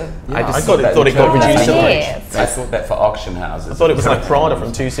 Oh, is it? Yeah. I thought it got reduced to like. I thought that for auction houses. I thought it was like Prada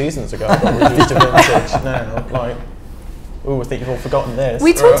from 2 seasons ago. Got reduced to vintage now. Like, ooh, I think you've all forgotten this.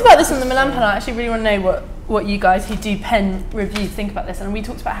 We talked about this on the Milan panel. I actually really want to know what you guys who do pen reviews think about this. And we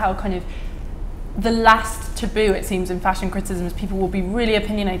talked about how kind of the last taboo, it seems, in fashion criticism is people will be really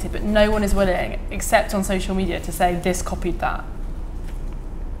opinionated, but no one is willing, except on social media, to say this copied that.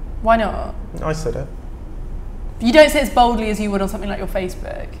 Why not? I said it. You don't say it as boldly as you would on something like your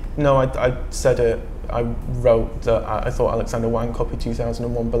Facebook. No, I said it. I wrote that I thought Alexander Wang copied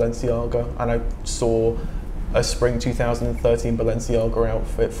 2001 Balenciaga, and I saw a spring 2013 Balenciaga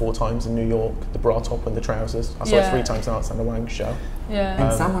outfit 4 times in New York, the bra top and the trousers. I saw it 3 times in Alexander Wang's show. Yeah.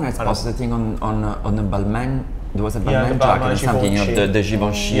 And someone has posted a thing on a Balmain. There was a Balmain jacket or something, the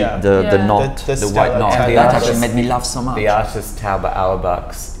Givenchy, the knot, the white knot. That actually made me laugh so much. The artist Talbot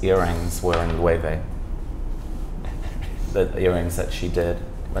Auerbach's earrings were in Loewe. The earrings that she did.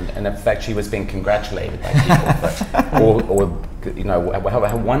 And in fact, she was being congratulated by people, or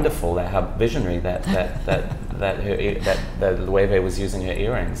how wonderful, how visionary that Loewe was using her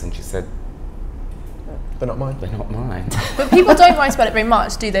earrings, and she said, "They're not mine. They're not mine." But people don't write about it very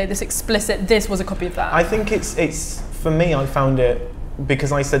much, do they? This explicit, this was a copy of that. I think it's for me. I found it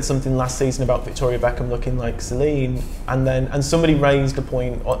because I said something last season about Victoria Beckham looking like Celine, and somebody raised a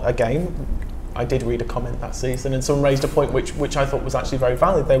point again. I did read a comment that season, and someone raised a point which I thought was actually very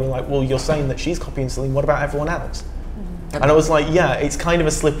valid. They were like, well, you're saying that she's copying Celine, what about everyone else? And I was like, yeah, it's kind of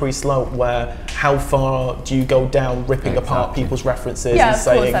a slippery slope where how far do you go down ripping apart people's references and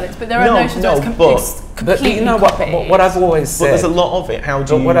saying... Alex, but there are notions that it's completely you know what I've always said... But there's a lot of it, how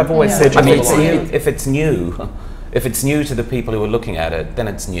do you... What I've always said, I mean, if it's new to the people who are looking at it, then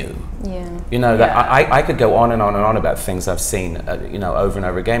it's new. Yeah. You know, that I could go on and on and on about things I've seen, over and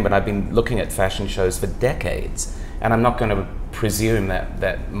over again, but I've been looking at fashion shows for decades, and I'm not going to presume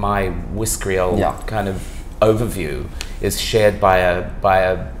that my whiskery old kind of overview is shared by a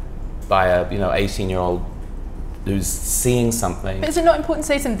 18-year-old who's seeing something. But is it not important to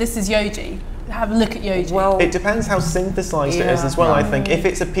say to them, this is Yoji? Have a look at Yoji. Well, it depends how synthesized it is as well. I think if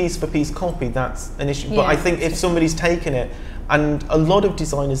it's a piece for piece copy, that's an issue. But I think if somebody's taken it, and a lot of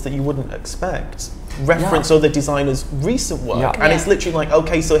designers that you wouldn't expect reference other designers' recent work, and it's literally like,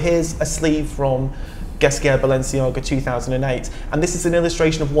 okay, so here's a sleeve from Gesquier Balenciaga 2008, and this is an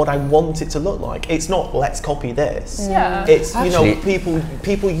illustration of what I want it to look like. It's not let's copy this. Yeah. It's Actually,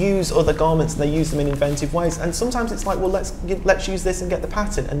 people use other garments and they use them in inventive ways, and sometimes it's like, well, let's use this and get the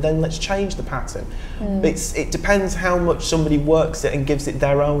pattern, and then let's change the pattern. It depends how much somebody works it and gives it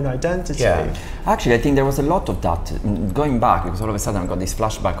their own identity. Yeah. Actually, I think there was a lot of that. Going back, because all of a sudden I got this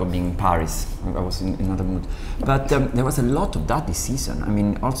flashback of being in Paris. I was in another mood. But there was a lot of that this season. I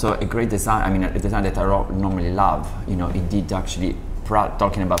mean, also a great design. I mean, a design that I normally love. You know, it did actually,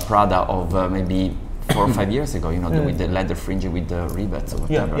 talking about Prada of maybe 4 or 5 years ago, you know, with the leather fringe with the rivets or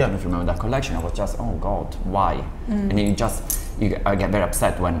whatever. I don't know if you remember that collection. I was just, oh God, why? And I get very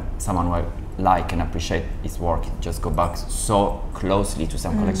upset when someone will like and appreciate his work, just go back so closely to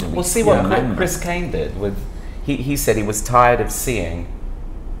some collection. Well, see what Chris Kane did with, he said he was tired of seeing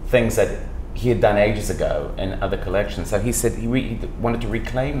things that he had done ages ago in other collections. So he said he wanted to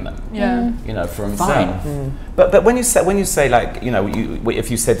reclaim them. Yeah. You know, for himself. But when you say like, you know,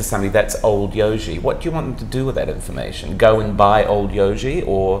 if you said to somebody that's old Yoji, what do you want them to do with that information? Go and buy old Yoji,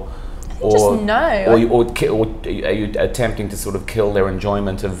 or just know. Or are you attempting to sort of kill their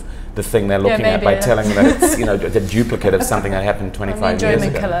enjoyment of the thing they're looking at by telling them that it's, you know, a duplicate of something that happened 25 years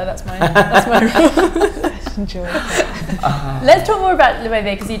ago? Killer, that's my role. Let's talk more about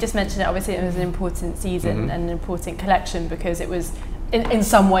Loewe, because you just mentioned it. Obviously, it was an important season and an important collection, because it was, in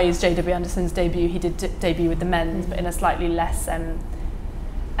some ways, J.W. Anderson's debut. He did debut with the men's, but in a slightly less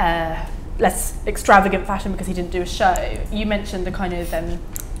extravagant fashion, because he didn't do a show. You mentioned the kind of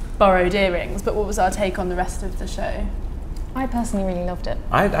borrowed earrings, but what was our take on the rest of the show? I personally really loved it.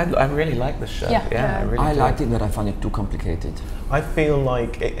 I really liked the show. I liked it, but I found it too complicated. I feel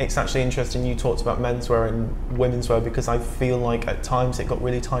like it's actually interesting you talked about menswear and womenswear, because I feel like at times it got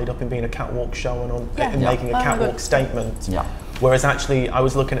really tied up in being a catwalk show and making a catwalk statement. Yeah. Whereas actually I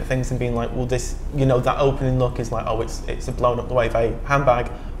was looking at things and being like, well, this, you know, that opening look is like, oh, it's a blown up Loewe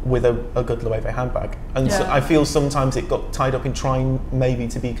handbag with a good Loewe handbag. And so I feel sometimes it got tied up in trying maybe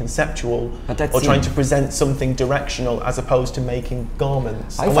to be conceptual or trying to present something directional as opposed to making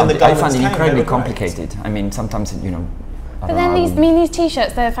garments. I find it incredibly complicated. I mean, sometimes, you know, but then these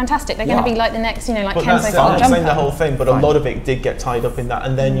t-shirts, they're fantastic. They're going to be like the next, you know, like Kenzo style jumper. I'm saying the whole thing, but a lot of it did get tied up in that.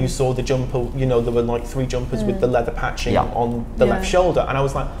 And then you saw the jumper, you know, there were like 3 jumpers with the leather patching on the left shoulder. And I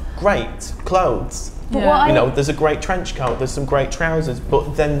was like, great, clothes. But you know, there's a great trench coat, there's some great trousers,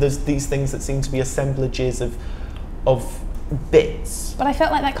 but then there's these things that seem to be assemblages of bits. But I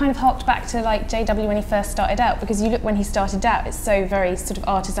felt like that kind of harked back to like JW when he first started out, because you look when he started out, it's so very sort of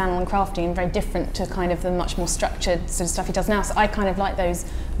artisanal and crafty and very different to kind of the much more structured sort of stuff he does now. So I kind of like those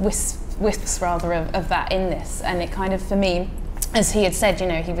wisps rather of that in this, and it kind of, for me, as he had said, you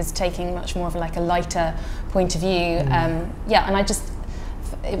know, he was taking much more of like a lighter point of view. And I just,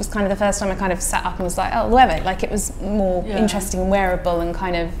 it was kind of the first time I kind of sat up and was like, oh, Loewe, like it was more interesting and wearable and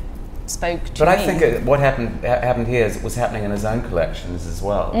kind of spoke to me. But I think what happened here is it was happening in his own collections as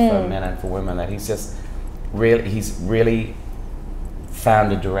well, for men and for women, that he's really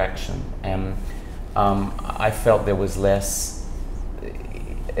found a direction. And I felt there was less,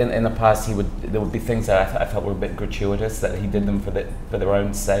 in the past there would be things that I felt were a bit gratuitous, that he did them for their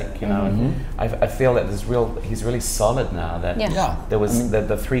own sake, you know. And I feel that he's really solid now. That there was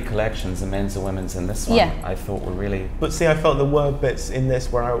the 3 collections, the men's and women's, and this one I thought were really. But see, I felt there were bits in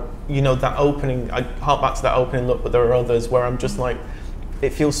this where you know, that opening. I hark back to that opening look, but there are others where I'm just like,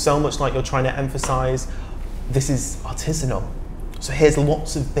 it feels so much like you're trying to emphasise this is artisanal. So here's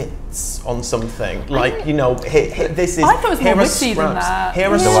lots of bits on something, like, you know, this is, I thought it was more witty than that. Here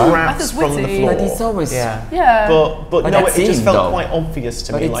are scraps from the floor. But it's always, but no, it just felt quite obvious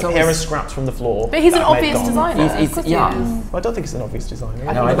to me, like, here are scraps from the floor. But he's an obvious designer. I don't think he's an obvious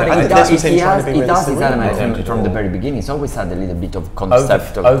designer. No, but it does his element from the very beginning. It's always had a little bit of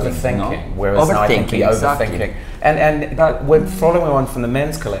conceptual overthinking, whereas now I think the overthinking. And when following on from the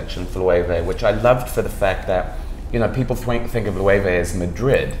men's collection for Loewe, which I loved for the fact that, you know, people think of Loewe as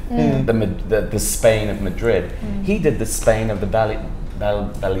Madrid, the Spain of Madrid. He did the Spain of the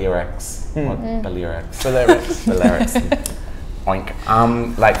Balearics. Balearics. Oink.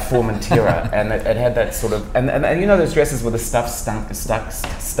 Like Formentera, and it had that sort of, and you know those dresses with the stuff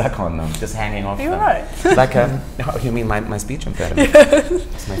stuck on them, just hanging off. You're them. Right. Like oh, you mean my speech impediment?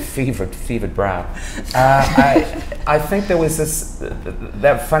 It's my fevered brow. I think there was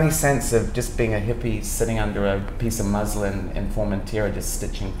that funny sense of just being a hippie sitting under a piece of muslin in Formentera, just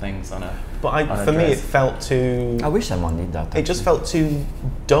stitching things on a. But for me, it felt too. I wish someone did that. It just felt too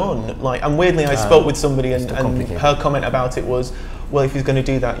done. Like, and weirdly, I spoke with somebody, and her comment about it was, well, if he's going to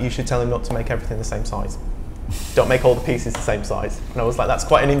do that, you should tell him not to make everything the same size. don't make all the pieces the same size. And I was like, that's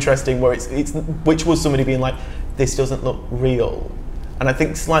quite an interesting, where which was somebody being like, this doesn't look real. And I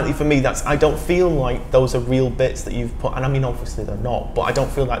think slightly for me, I don't feel like those are real bits that you've put, and I mean, obviously they're not, but I don't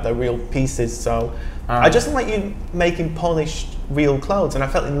feel like they're real pieces. So I just like you making polished real clothes. And I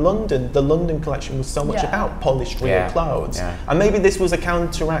felt in London, the London collection was so much about polished real clothes. Yeah. And maybe this was a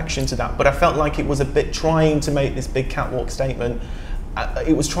counteraction to that, but I felt like it was a bit trying to make this big catwalk statement.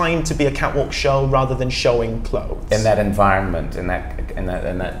 It was trying to be a catwalk show rather than showing clothes. In that environment, in that.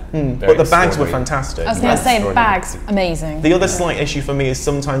 But the bags were fantastic. I was going to say, the bags, amazing. The other slight issue for me is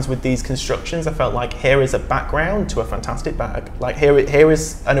sometimes with these constructions, I felt like here is a background to a fantastic bag. Like here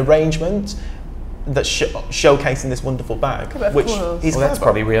is an arrangement that's showcasing this wonderful bag, which is that's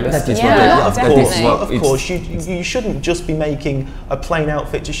probably realistic. Of course, you shouldn't just be making a plain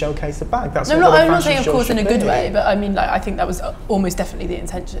outfit to showcase a bag. That's I'm not saying, of course, in a good way, but I mean, like, I think that was almost definitely the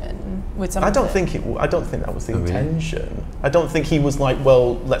intention with some. I don't think that was the intention. I don't think he was like,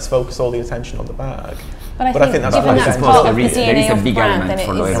 well, let's focus all the attention on the bag. But I think that's part of the DNA of the brand. Then it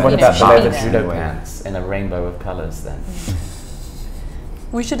is. And what about the leather judo pants in a rainbow of colours then?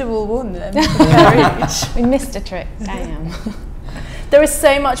 We should have all worn them. We missed a trick. Damn. There is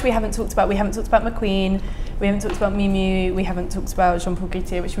so much we haven't talked about. We haven't talked about McQueen. We haven't talked about Miu Miu. We haven't talked about Jean-Paul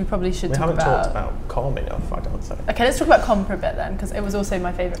Gaultier, which we probably should talk about. We haven't talked about Com enough, I don't say. Okay, let's talk about Com for a bit then, because it was also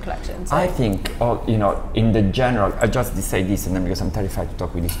my favourite collection. So. I think, in the general, I just say this, and then because I'm terrified to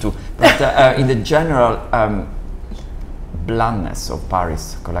talk with these two, but in the general blandness of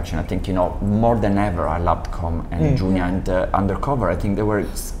Paris collection, I think, more than ever I loved Com and Junia and Undercover. I think they were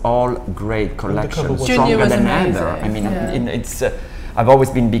all great collections, stronger than ever. I mean, it's I've always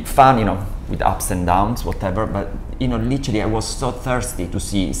been a big fan, with ups and downs, whatever, but literally I was so thirsty to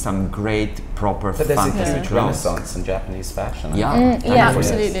see some great, proper, but there's fantasy a huge renaissance in Japanese fashion. Yeah,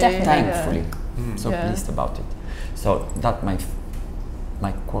 absolutely. Definitely. Thankfully. So pleased about it. So that my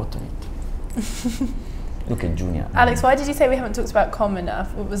quote on it. Look at Junia. Alex, why did you say we haven't talked about Com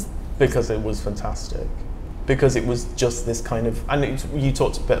enough? Because it was fantastic. Because it was just this kind of, and you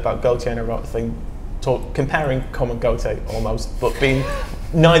talked a bit about Gaultier, and I wrote a thing comparing Com and Gaultier almost, but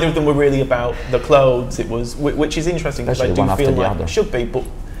neither of them were really about the clothes. It was, which is interesting because I do feel like it should be, but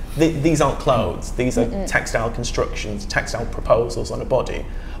these aren't clothes. These are textile constructions, textile proposals on a body.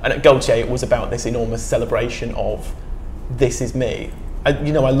 And at Gaultier, it was about this enormous celebration of, this is me. I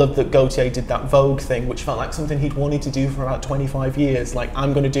love that Gaultier did that Vogue thing, which felt like something he'd wanted to do for about 25 years. Like,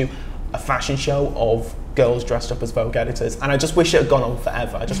 I'm going to do a fashion show of girls dressed up as Vogue editors, and I just wish it had gone on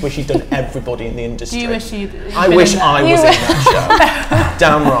forever. I just wish he'd done everybody in the industry. Do you wish I wish I was in that show.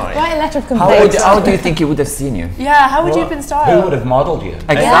 Damn right. Write a letter of complaint. How do you think he would have seen you? Yeah, how would you have been styled? Who would have modelled you?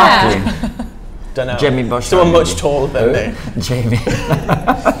 Exactly. Don't know. Jamie Bush. Someone much taller than me. Jamie.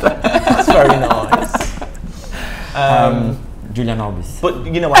 That's very nice. Julian Orbis. But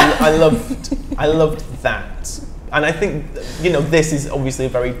I loved that, and I think this is obviously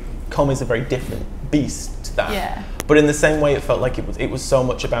Com is a very different beast to that. Yeah. But in the same way, it felt like it was so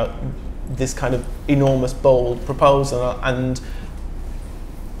much about this kind of enormous, bold proposal, and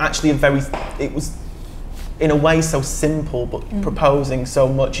actually it was in a way so simple, but proposing so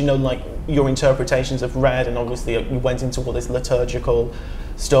much. Like your interpretations of Red, and obviously you went into all this liturgical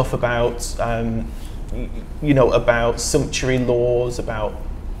stuff about. About sumptuary laws, about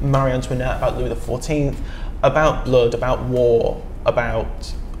Marie Antoinette, about Louis XIV, about blood, about war,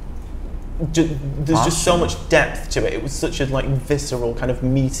 about... There's just so much depth to it. It was such a visceral, kind of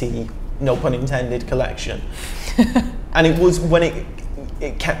meaty, no pun intended, collection. And it was when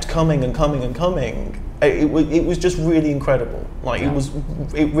it kept coming and coming and coming, it was just really incredible.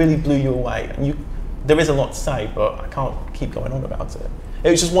 It really blew you away. And there is a lot to say, but I can't keep going on about it. It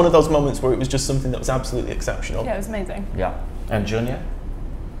was just one of those moments where it was just something that was absolutely exceptional. Yeah, it was amazing. Yeah. And Junia?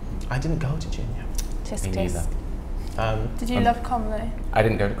 I didn't go to Junia. Tisk Me neither. Did you love Com though? I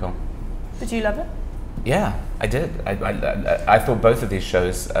didn't go to Com. Did you love it? Yeah, I did. I thought both of these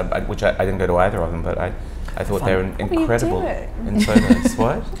shows, which I didn't go to either of them, but I thought they were incredible in photos.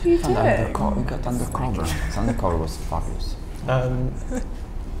 What? What are you doing? We got Undercover. Undercover was fabulous.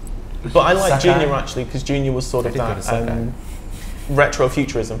 But I like Junior actually, because Junior was sort of that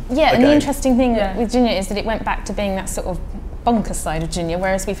retro-futurism. Yeah, and the interesting thing with Junior is that it went back to being that sort of bonkers side of Junior,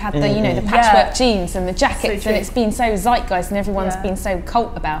 whereas we've had the the patchwork jeans and the jackets, and it's been so zeitgeist and everyone's been so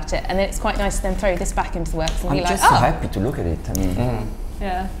cult about it, and then it's quite nice to then throw this back into the works and I'm be just like, so happy to look at it. I mean,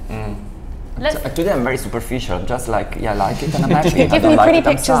 Today I'm very superficial, just like like it and I'm happy. Give me pretty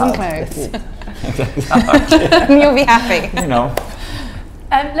pictures and clothes. And you'll be happy.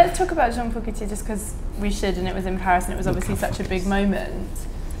 Let's talk about Jean-Paul Gaultier, just because we should, and it was in Paris, and it was obviously such a big moment.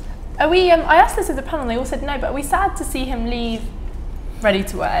 Are we? I asked this at the panel, and they all said no. But are we sad to see him leave ready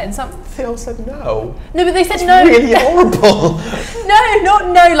to wear? And some They all said no. No, but they said It's no. really horrible. No, not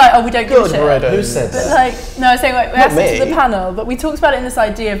no. Like, oh, we don't give a Good shit. riddance. Who said But that? like, no, I was saying like we asked it to me. the panel, but we talked about it in this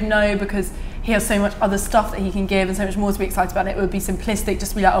idea of no because he has so much other stuff that he can give and so much more to be excited about. It would be simplistic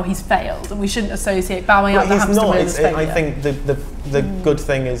just to be like, oh, he's failed, and we shouldn't associate bowing out But the he's hamster not. wheel as failure. I think the good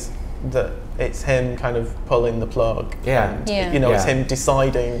thing is that it's him kind of pulling the plug. Yeah. And, Yeah. you know, it's Yeah. him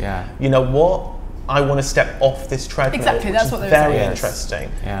deciding, Yeah. you know what, I want to step off this treadmill. Exactly, which that's is what they were very saying. Yes. interesting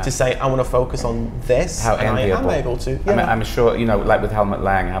Yeah. to say, I want to focus on this, How and I enviable. am able to. I Yeah. mean, I'm sure, you know, like with Helmut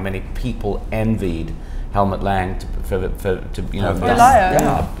Lang, how many people envied Helmut Lang to you know, For a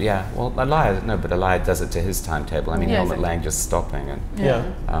liar. yeah. Well, a liar, no, but a liar does it to his timetable. I mean, Yeah, Helmut exactly. Lang just stopping Yeah.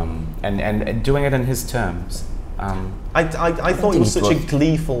 and doing it in his terms. I thought it was such a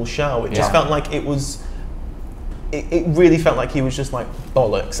gleeful show. It just Yeah. felt like it was. It really felt like he was just like,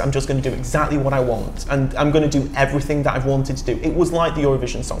 bollocks, I'm just going to do exactly what I want, and I'm going to do everything that I've wanted to do. It was like the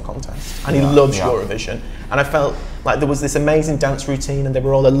Eurovision Song Contest, and he loves Eurovision, and I felt like there was this amazing dance routine, and they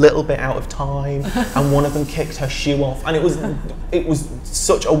were all a little bit out of time, and one of them kicked her shoe off, and it was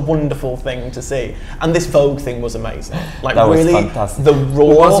such a wonderful thing to see. And this Vogue thing was amazing. Like, That was really, fantastic. the raw.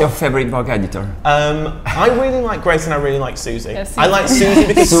 Who was your favorite Vogue editor? I really like Grace, and I really like Susie. Yeah, I like Susie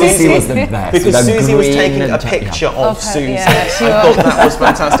because Susie was the best. because That Susie was green taking a and picture of Of her, Susie. yeah, she I was. thought that was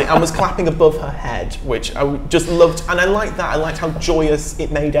fantastic, and was clapping above her head, which I just loved. And I liked that. I liked how joyous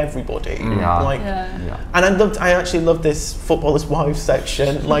it made everybody. Yeah. Like, Yeah. and I actually loved this footballers' wives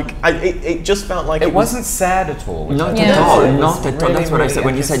section. Like, it just felt like It wasn't sad at all. which Not I at thought all, was not at all. really, That's what I really said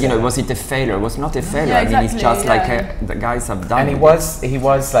when you said, you know, was interesting. it a failure? It was not a failure. Yeah, I mean, it's exactly, just like yeah. the guys have done. And he it.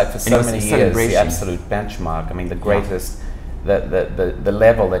 was like for it so was many a years celebration. the absolute benchmark. I mean, the greatest, the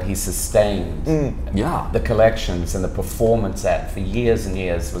level that he sustained, Yeah. the collections and the performance at for years and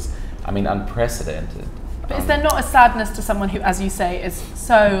years was, I mean, unprecedented. But is there not a sadness to someone who, as you say, is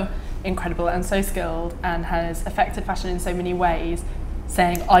so incredible and so skilled and has affected fashion in so many ways,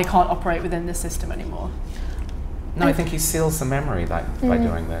 saying, I can't operate within this system anymore? No, I think he seals the memory by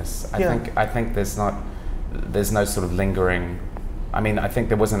doing this. I think there's no sort of lingering. I mean, I think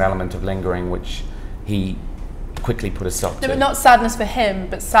there was an element of lingering which he quickly put a stop No, to. but not sadness for him,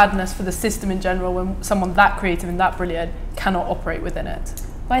 but sadness for the system in general when someone that creative and that brilliant cannot operate within it.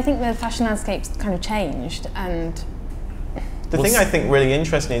 Well, I think the fashion landscape's kind of changed, and the thing I think really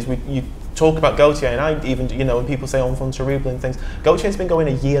interesting is you talk about Gaultier, and I even, you know, when people say enfant terrible and things, Gaultier's been going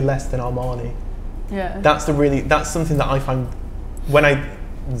a year less than Armani. Yeah. That's something that I find, when I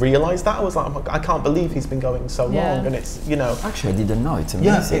realised that, I was like, I can't believe he's been going so Yeah. long, and it's, you know. Actually, I didn't know. It's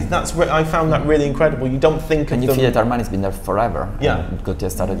Yeah, amazing. I found that really incredible. You don't think And of you feel them. that Armani's been there forever. Yeah. And Gaultier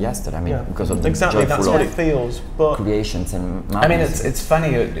started yesterday. I mean, Yeah. because of the Exactly, that's joyful what of it feels. But creations and I mean, madness. it's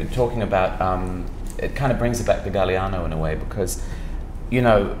funny talking about. It kind of brings it back to Galliano in a way because, you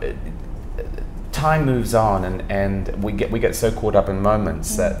know, time moves on and we get so caught up in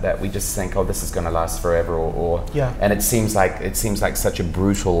moments that we just think, oh, this is going to last forever, or Yeah. and it seems like such a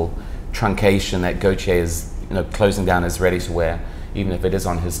brutal truncation that Gaultier is, you know, closing down his ready to wear, even if it is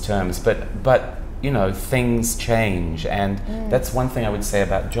on his terms. But you know, things change, and that's one thing I would say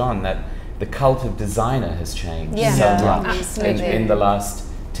about John, that the cult of designer has changed Yeah. so Yeah. much Absolutely. in the last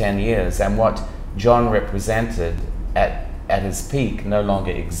 10 years, and what John represented at his peak no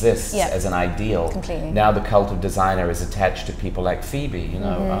longer exists Yeah. as an ideal. Completely. Now the cult of designer is attached to people like Phoebe, you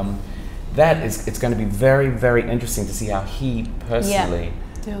know. It's going to be very, very interesting to see how he personally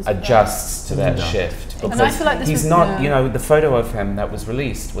Deals with adjusts to that Yeah. shift. And I feel like this he's was- not, yeah. you know, the photo of him that was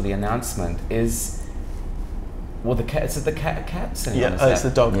released with the announcement is, well, the cat, is it the cat sitting on his it's the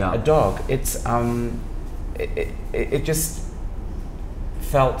lap? dog. Yeah. A dog. It's it just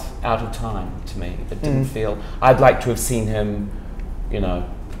felt out of time to me. It didn't feel. I'd like to have seen him, you know,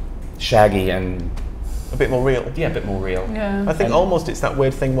 shaggy and A bit more real. a bit more real. Yeah. I think And- almost it's that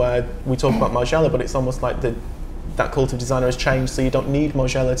weird thing where we talk about Margiela, but it's almost like that cult of designer has changed, so you don't need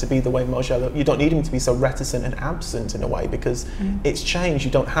Margiela to be the way Margiela, you don't need him to be so reticent and absent in a way, because it's changed.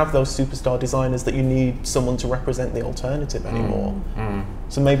 You don't have those superstar designers that you need someone to represent the alternative anymore.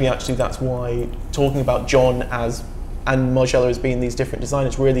 So maybe actually that's why talking about John and Margiela as being these different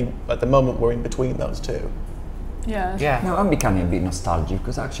designers, really at the moment we're in between those two. Yeah. Yeah. No, I'm becoming a bit nostalgic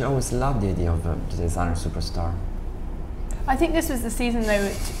because actually I always loved the idea of the designer superstar. I think this was the season though,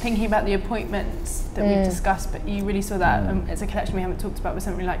 thinking about the appointments that we've discussed, but you really saw that it's a collection we haven't talked about with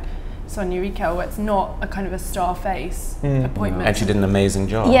something like Sonia Riquel, where it's not a kind of a star face appointment. And she did an amazing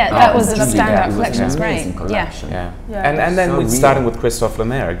job. yeah, that was a Julie, standout it was collection. an It was great. amazing collection. Yeah. Yeah. And then So we real. started with Christophe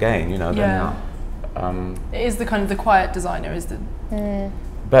Lemaire again, you know. Yeah. It is the kind of the quiet designer, is the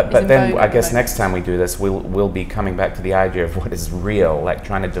But in then vogue I at the guess moment. next time we do this, we'll be coming back to the idea of what is real, like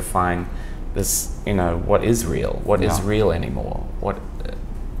trying to define this, you know, what is real? What is real anymore? What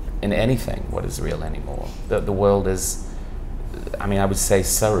in anything? What is real anymore? The world is, I mean, I would say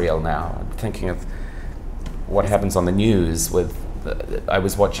surreal now. I'm thinking of what happens on the news with. I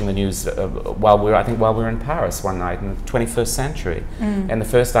was watching the news while we were in Paris one night in the 21st century, and the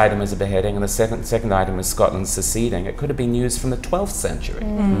first item is a beheading, and the second item is Scotland seceding. It could have been news from the 12th century.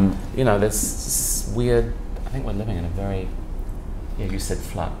 You know, this weird. I think we're living in a very. Yeah, you said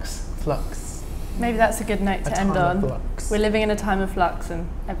flux. Flux. Maybe that's a good note to end on. Flux. We're living in a time of flux, and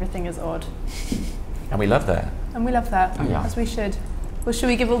everything is odd, And we love that. and we love that, Yeah. as we should. Well, should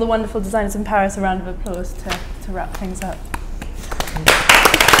we give all the wonderful designers in Paris a round of applause to wrap things up?